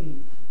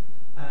knowing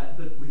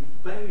that with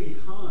very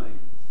high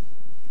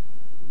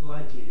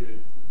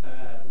likelihood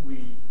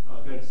we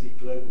are going to see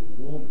global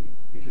warming,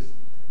 because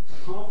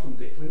apart from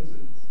Dick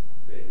Linson's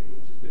theory,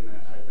 which has been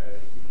out there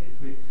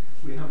 80 years,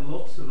 we have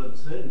lots of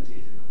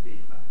uncertainties in the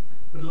feedback,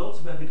 but lots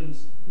of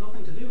evidence,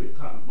 nothing to do with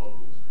climate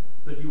models,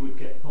 that you would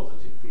get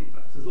positive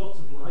feedback. There's lots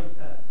of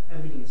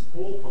evidence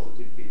for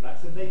positive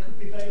feedbacks, and they could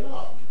be very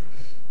large,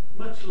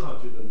 much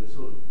larger than the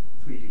sort of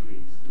 3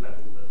 degrees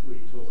level that we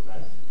talk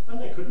about, and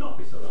they could not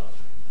be so large.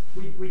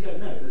 We don't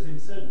know, there's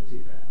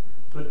uncertainty there,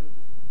 but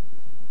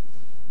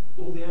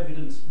all the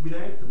evidence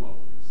without the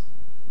models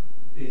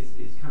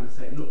is kind of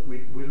saying, look,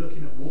 we're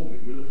looking at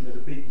warming, we're looking at a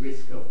big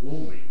risk of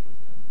warming,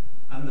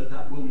 and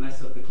that will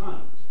mess up the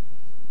climate.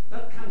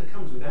 That kind of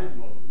comes without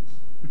models.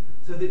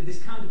 So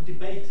this kind of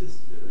debate,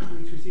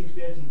 which we seem to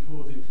be edging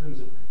towards in terms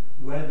of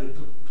whether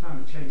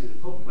climate change is a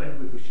problem, whether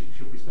we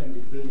should be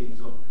spending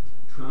billions on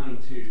trying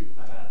to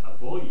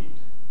avoid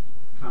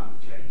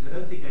climate change, I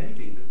don't think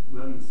anything that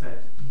Roman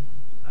said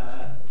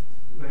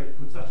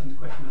puts that into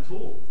question at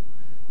all.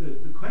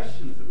 The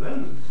questions that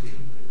Roman was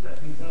dealing with, I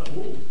think, are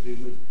all to do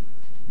with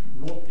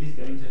what is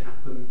going to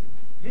happen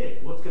here,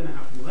 what's going to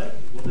happen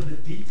locally, what are the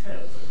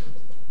details of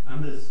it,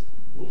 and there's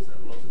also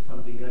lots of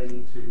funding going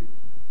into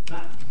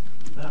that.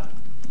 And that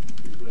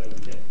is where we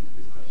get into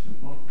this question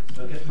of models.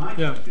 So I guess my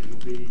question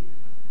would be,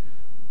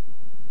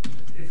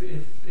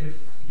 if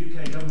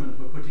UK government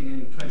were putting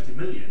in 20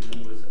 million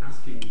and was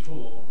asking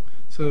for...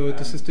 So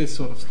this is this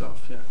sort of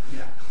stuff, yeah.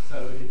 Yeah,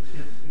 so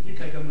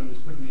if UK government was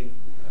putting in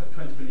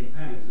 £20 million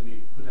and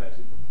you put out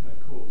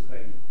a call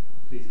saying,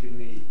 please give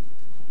me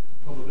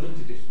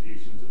probability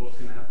distributions of what's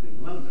going to happen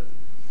in London,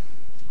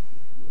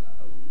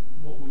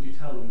 what would you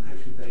tell them? How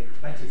should they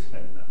better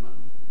spend that money?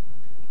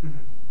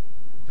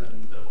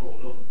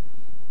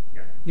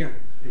 Yeah.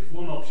 If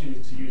one option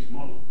is to use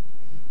model,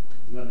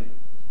 run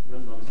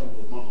an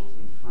ensemble of models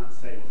and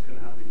say what's going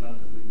to happen in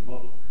London with the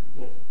model,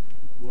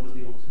 what are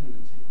the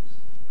alternatives?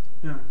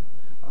 Yeah,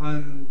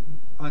 and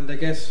I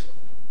guess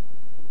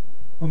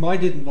I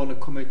didn't want to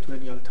commit to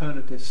any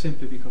alternatives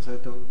simply because I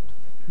don't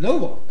know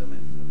what. I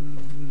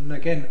mean,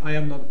 again, I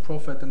am not a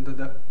prophet, and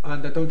I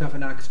don't have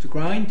an axe to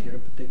grind here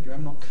in particular.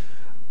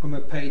 I'm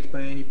not paid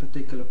by any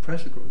particular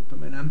pressure group. I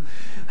mean,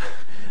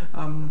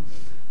 I'm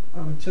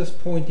just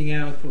pointing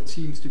out what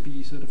seems to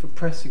be sort of a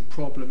pressing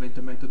problem in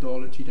the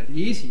methodology that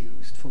is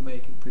used for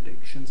making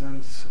predictions,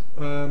 and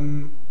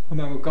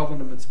our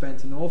government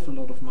spends an awful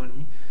lot of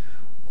money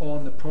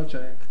on a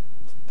project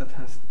that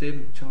has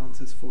dim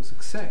chances for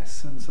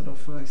success, and sort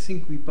of I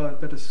think we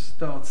better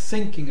start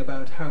thinking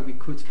about how we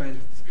could spend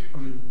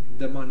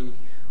the money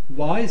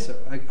wiser.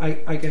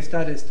 I guess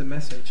that is the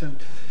message,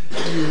 and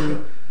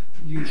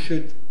you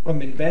should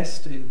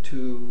invest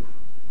into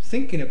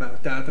thinking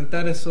about that, and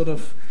that is sort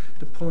of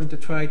the point I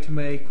try to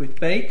make with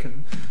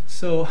Bacon.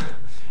 So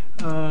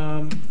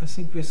I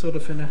think we're sort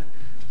of in a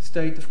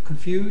state of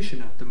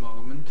confusion at the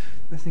moment.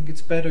 I think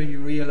it's better you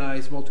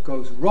realize what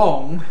goes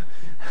wrong,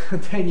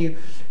 and then you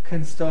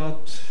can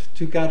start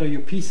to gather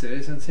your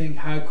pieces and think,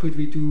 how could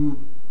we do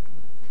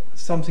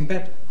something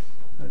better?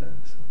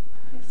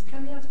 Yes,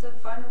 can we have the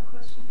final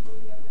question from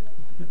the other?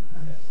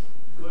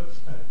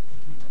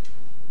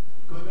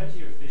 Going back to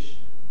your fish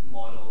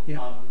model, you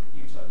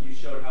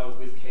showed how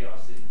with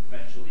chaos it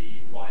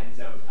eventually widens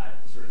out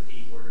at sort of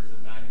 8 orders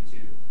of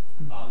magnitude.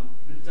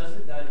 But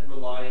doesn't that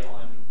rely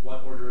on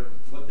what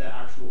the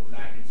actual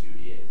magnitude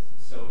is?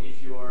 So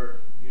if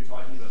you're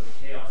talking about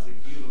the chaos, if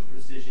you have a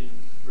precision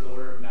for the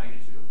order of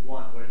magnitude of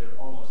 1, where they're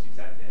almost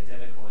exactly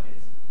identical and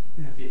it's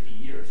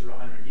 50 years or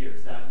 100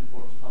 years, that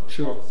informs public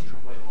policy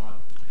quite a lot.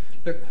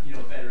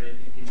 Better and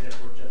can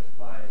therefore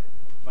justify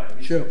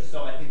research.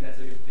 So I think that's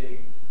like a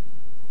big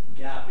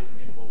gap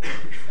in what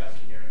we're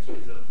discussing here in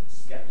terms of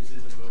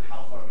skepticism about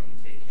how far we can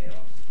take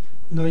chaos.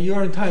 No,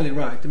 you're entirely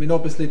right. I mean,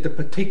 obviously the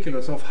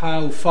particulars of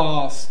how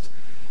fast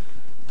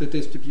the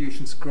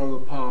distributions grow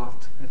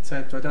apart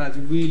etc. That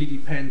really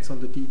depends on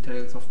the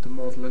details of the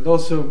model. And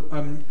also,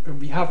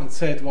 we haven't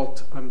said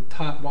what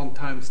one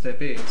time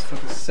step is. For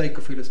the sake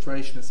of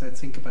illustration, I said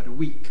think about a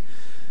week,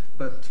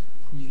 but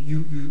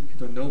you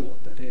don't know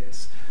what that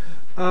is.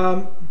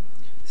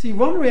 See,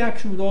 one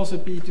reaction would also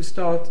be to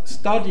start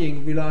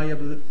studying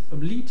reliable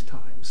lead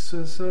times.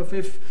 So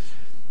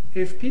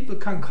if people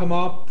can come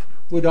up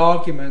with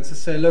arguments and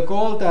say, look,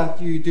 all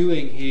that you're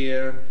doing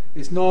here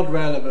is not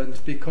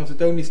relevant because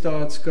it only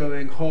starts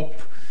going hop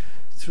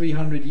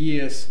 300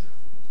 years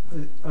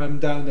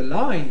down the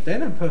line,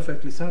 then I'm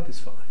perfectly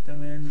satisfied. I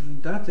mean,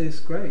 that is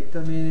great.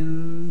 I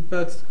mean,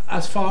 but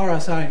as far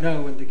as I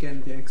know, and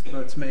again the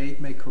experts may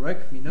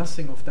correct me,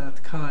 nothing of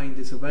that kind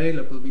is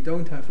available. We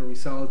don't have a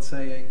result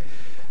saying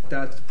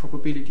that the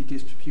probability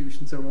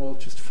distributions are all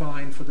just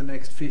fine for the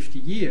next 50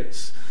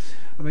 years.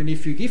 I mean,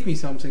 if you give me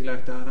something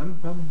like that,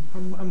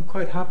 I'm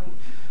quite happy.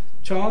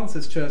 Chance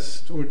is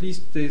just, or at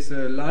least there's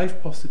a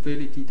life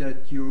possibility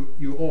that you're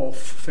off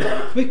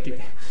fairly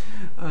quickly,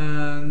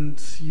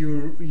 and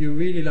you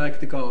really like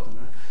the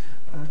gardener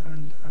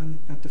and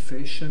the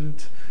fish,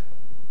 and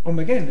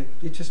again,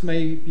 it just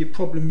may be a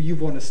problem you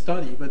want to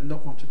study, but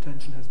not much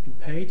attention has been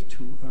paid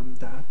to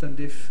that. And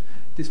if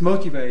this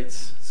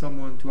motivates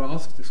someone to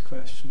ask this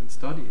question and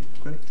study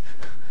it, great.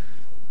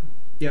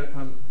 Yeah,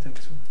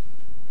 thanks.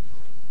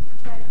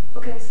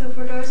 Okay, so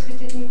for those who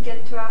didn't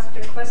get to ask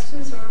their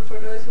questions, or for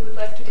those who would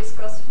like to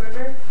discuss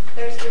further,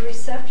 there's a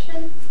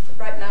reception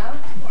right now,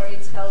 or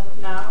it's held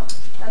now,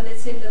 and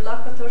it's in the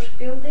Lakatosh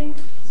building,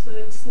 so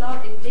it's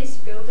not in this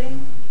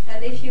building.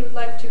 And if you would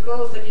like to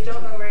go, but you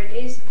don't know where it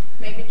is,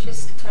 maybe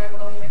just tag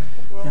along with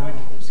Roman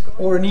who's going.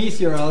 Or an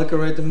easier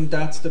algorithm,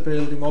 that's the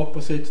building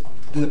opposite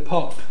the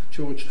pub,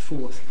 George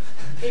IV.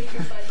 If you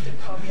find the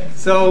pub, yes.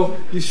 So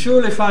you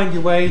surely find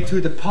your way to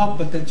the pub,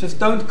 but then just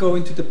don't go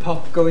into the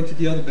pub, go into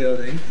the other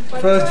building,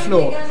 But first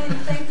floor. Again in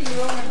thanking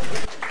Roman